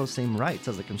have those same rights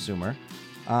as a consumer.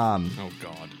 Oh,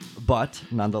 God. But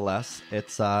nonetheless,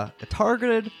 it's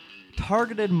targeted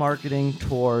marketing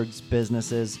towards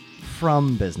businesses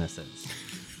from businesses.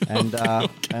 And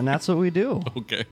and that's what we do. Okay.